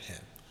with him.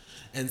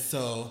 And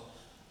so,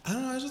 I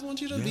don't know, I just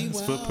want you to be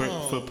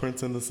well.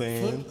 Footprints in the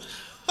sand.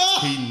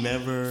 He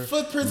never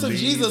Footprints of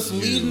leaves Jesus you.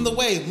 leading the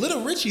way.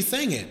 Little Richie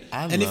sang it.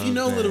 And if you love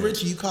know that. Little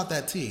Richie, you caught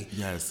that tea.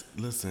 Yes,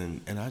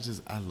 listen, and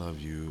I love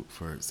you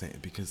for saying,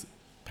 because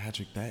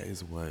Patrick, that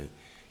is what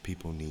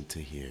people need to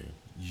hear.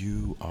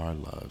 You are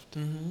loved.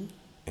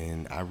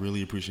 And I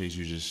really appreciate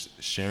you just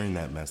sharing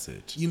that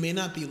message. You may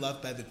not be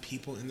loved by the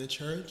people in the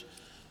church,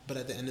 but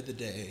at the end of the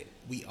day,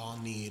 we all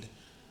need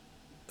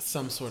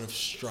some sort of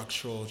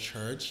structural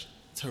church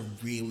to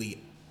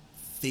really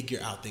figure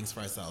out things for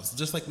ourselves.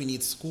 Just like we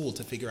need school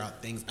to figure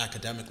out things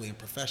academically and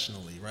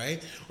professionally,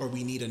 right? Or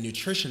we need a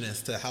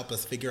nutritionist to help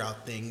us figure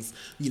out things,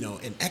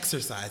 in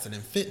exercise and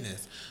in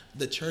fitness.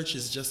 The church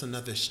is just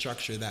another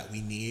structure that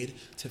we need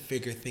to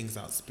figure things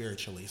out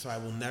spiritually. So I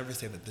will never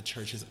say that the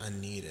church is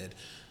unneeded.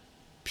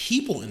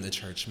 People in the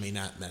church may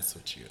not mess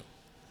with you,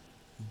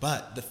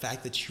 but the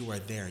fact that you are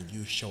there and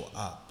you show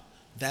up,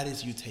 that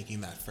is you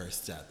taking that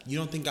first step. You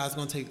don't think God's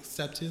going to take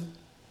step 2?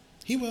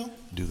 He will.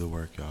 Do the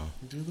work, y'all.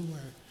 Do the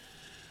work.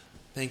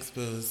 Thanks,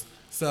 Booze.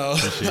 So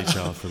Appreciate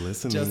y'all for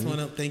listening. just want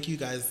to thank you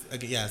guys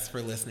again, yes,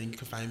 for listening. You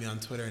can find me on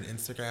Twitter and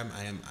Instagram.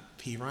 I am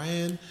P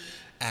Ryan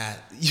at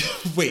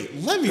wait,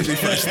 let me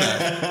refresh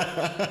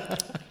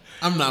that.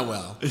 I'm not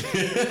well.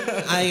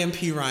 I am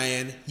P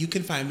Ryan. You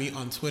can find me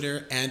on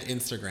Twitter and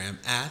Instagram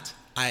at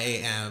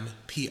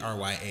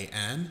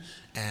IAMPRYAN.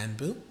 And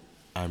Boo.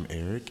 I'm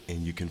Eric, and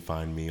you can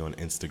find me on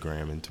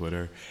Instagram and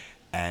Twitter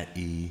at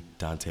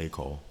Dante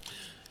Cole.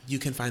 You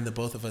can find the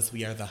both of us.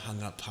 We are the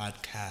Hung Up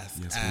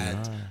Podcast Yes,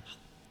 at we are.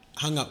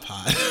 Hung Up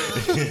Pod.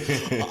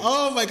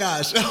 Oh my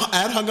gosh.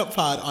 At Hung Up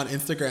Pod on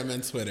Instagram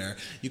and Twitter.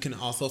 You can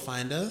also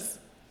find us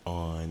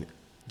On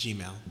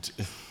Gmail.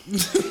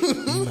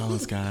 email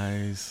us,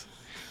 guys.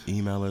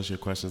 Email us your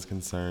questions,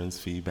 concerns,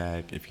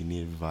 feedback. If you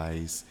need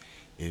advice,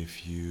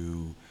 if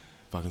you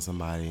fucking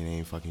somebody and they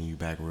ain't fucking you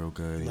back real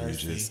good, and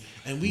Mercy. you just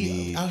And we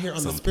need out here on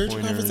the some spiritual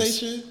pointers.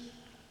 conversation.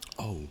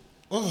 Oh,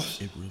 Oh,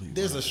 it really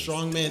there's a was.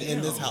 strong man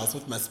in this house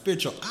with my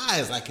spiritual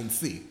eyes I can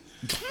see.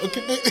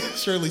 Okay?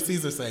 Shirley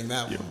Caesar saying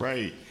that You're one.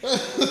 right.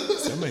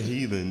 See, I'm a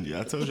heathen.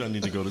 I told you I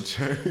need to go to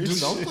church. Dude,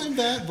 don't claim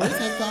that. Words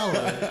have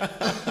power.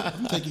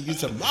 I'm taking you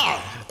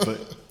tomorrow.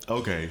 But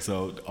okay,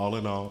 so all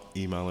in all,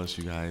 email us,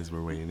 you guys.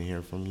 We're waiting to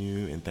hear from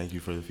you, and thank you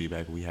for the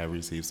feedback we have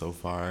received so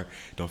far.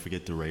 Don't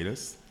forget to rate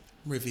us,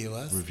 Review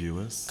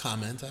us.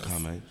 Comment us.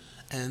 Comment.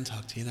 And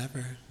talk to you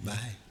never.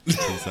 Bye.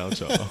 Peace out,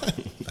 y'all.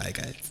 Bye,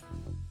 guys.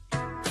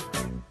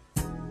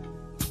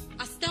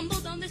 I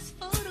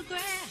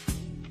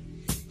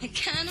It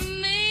kind of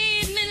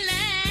made me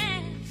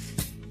laugh.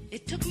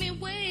 It took me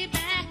way back.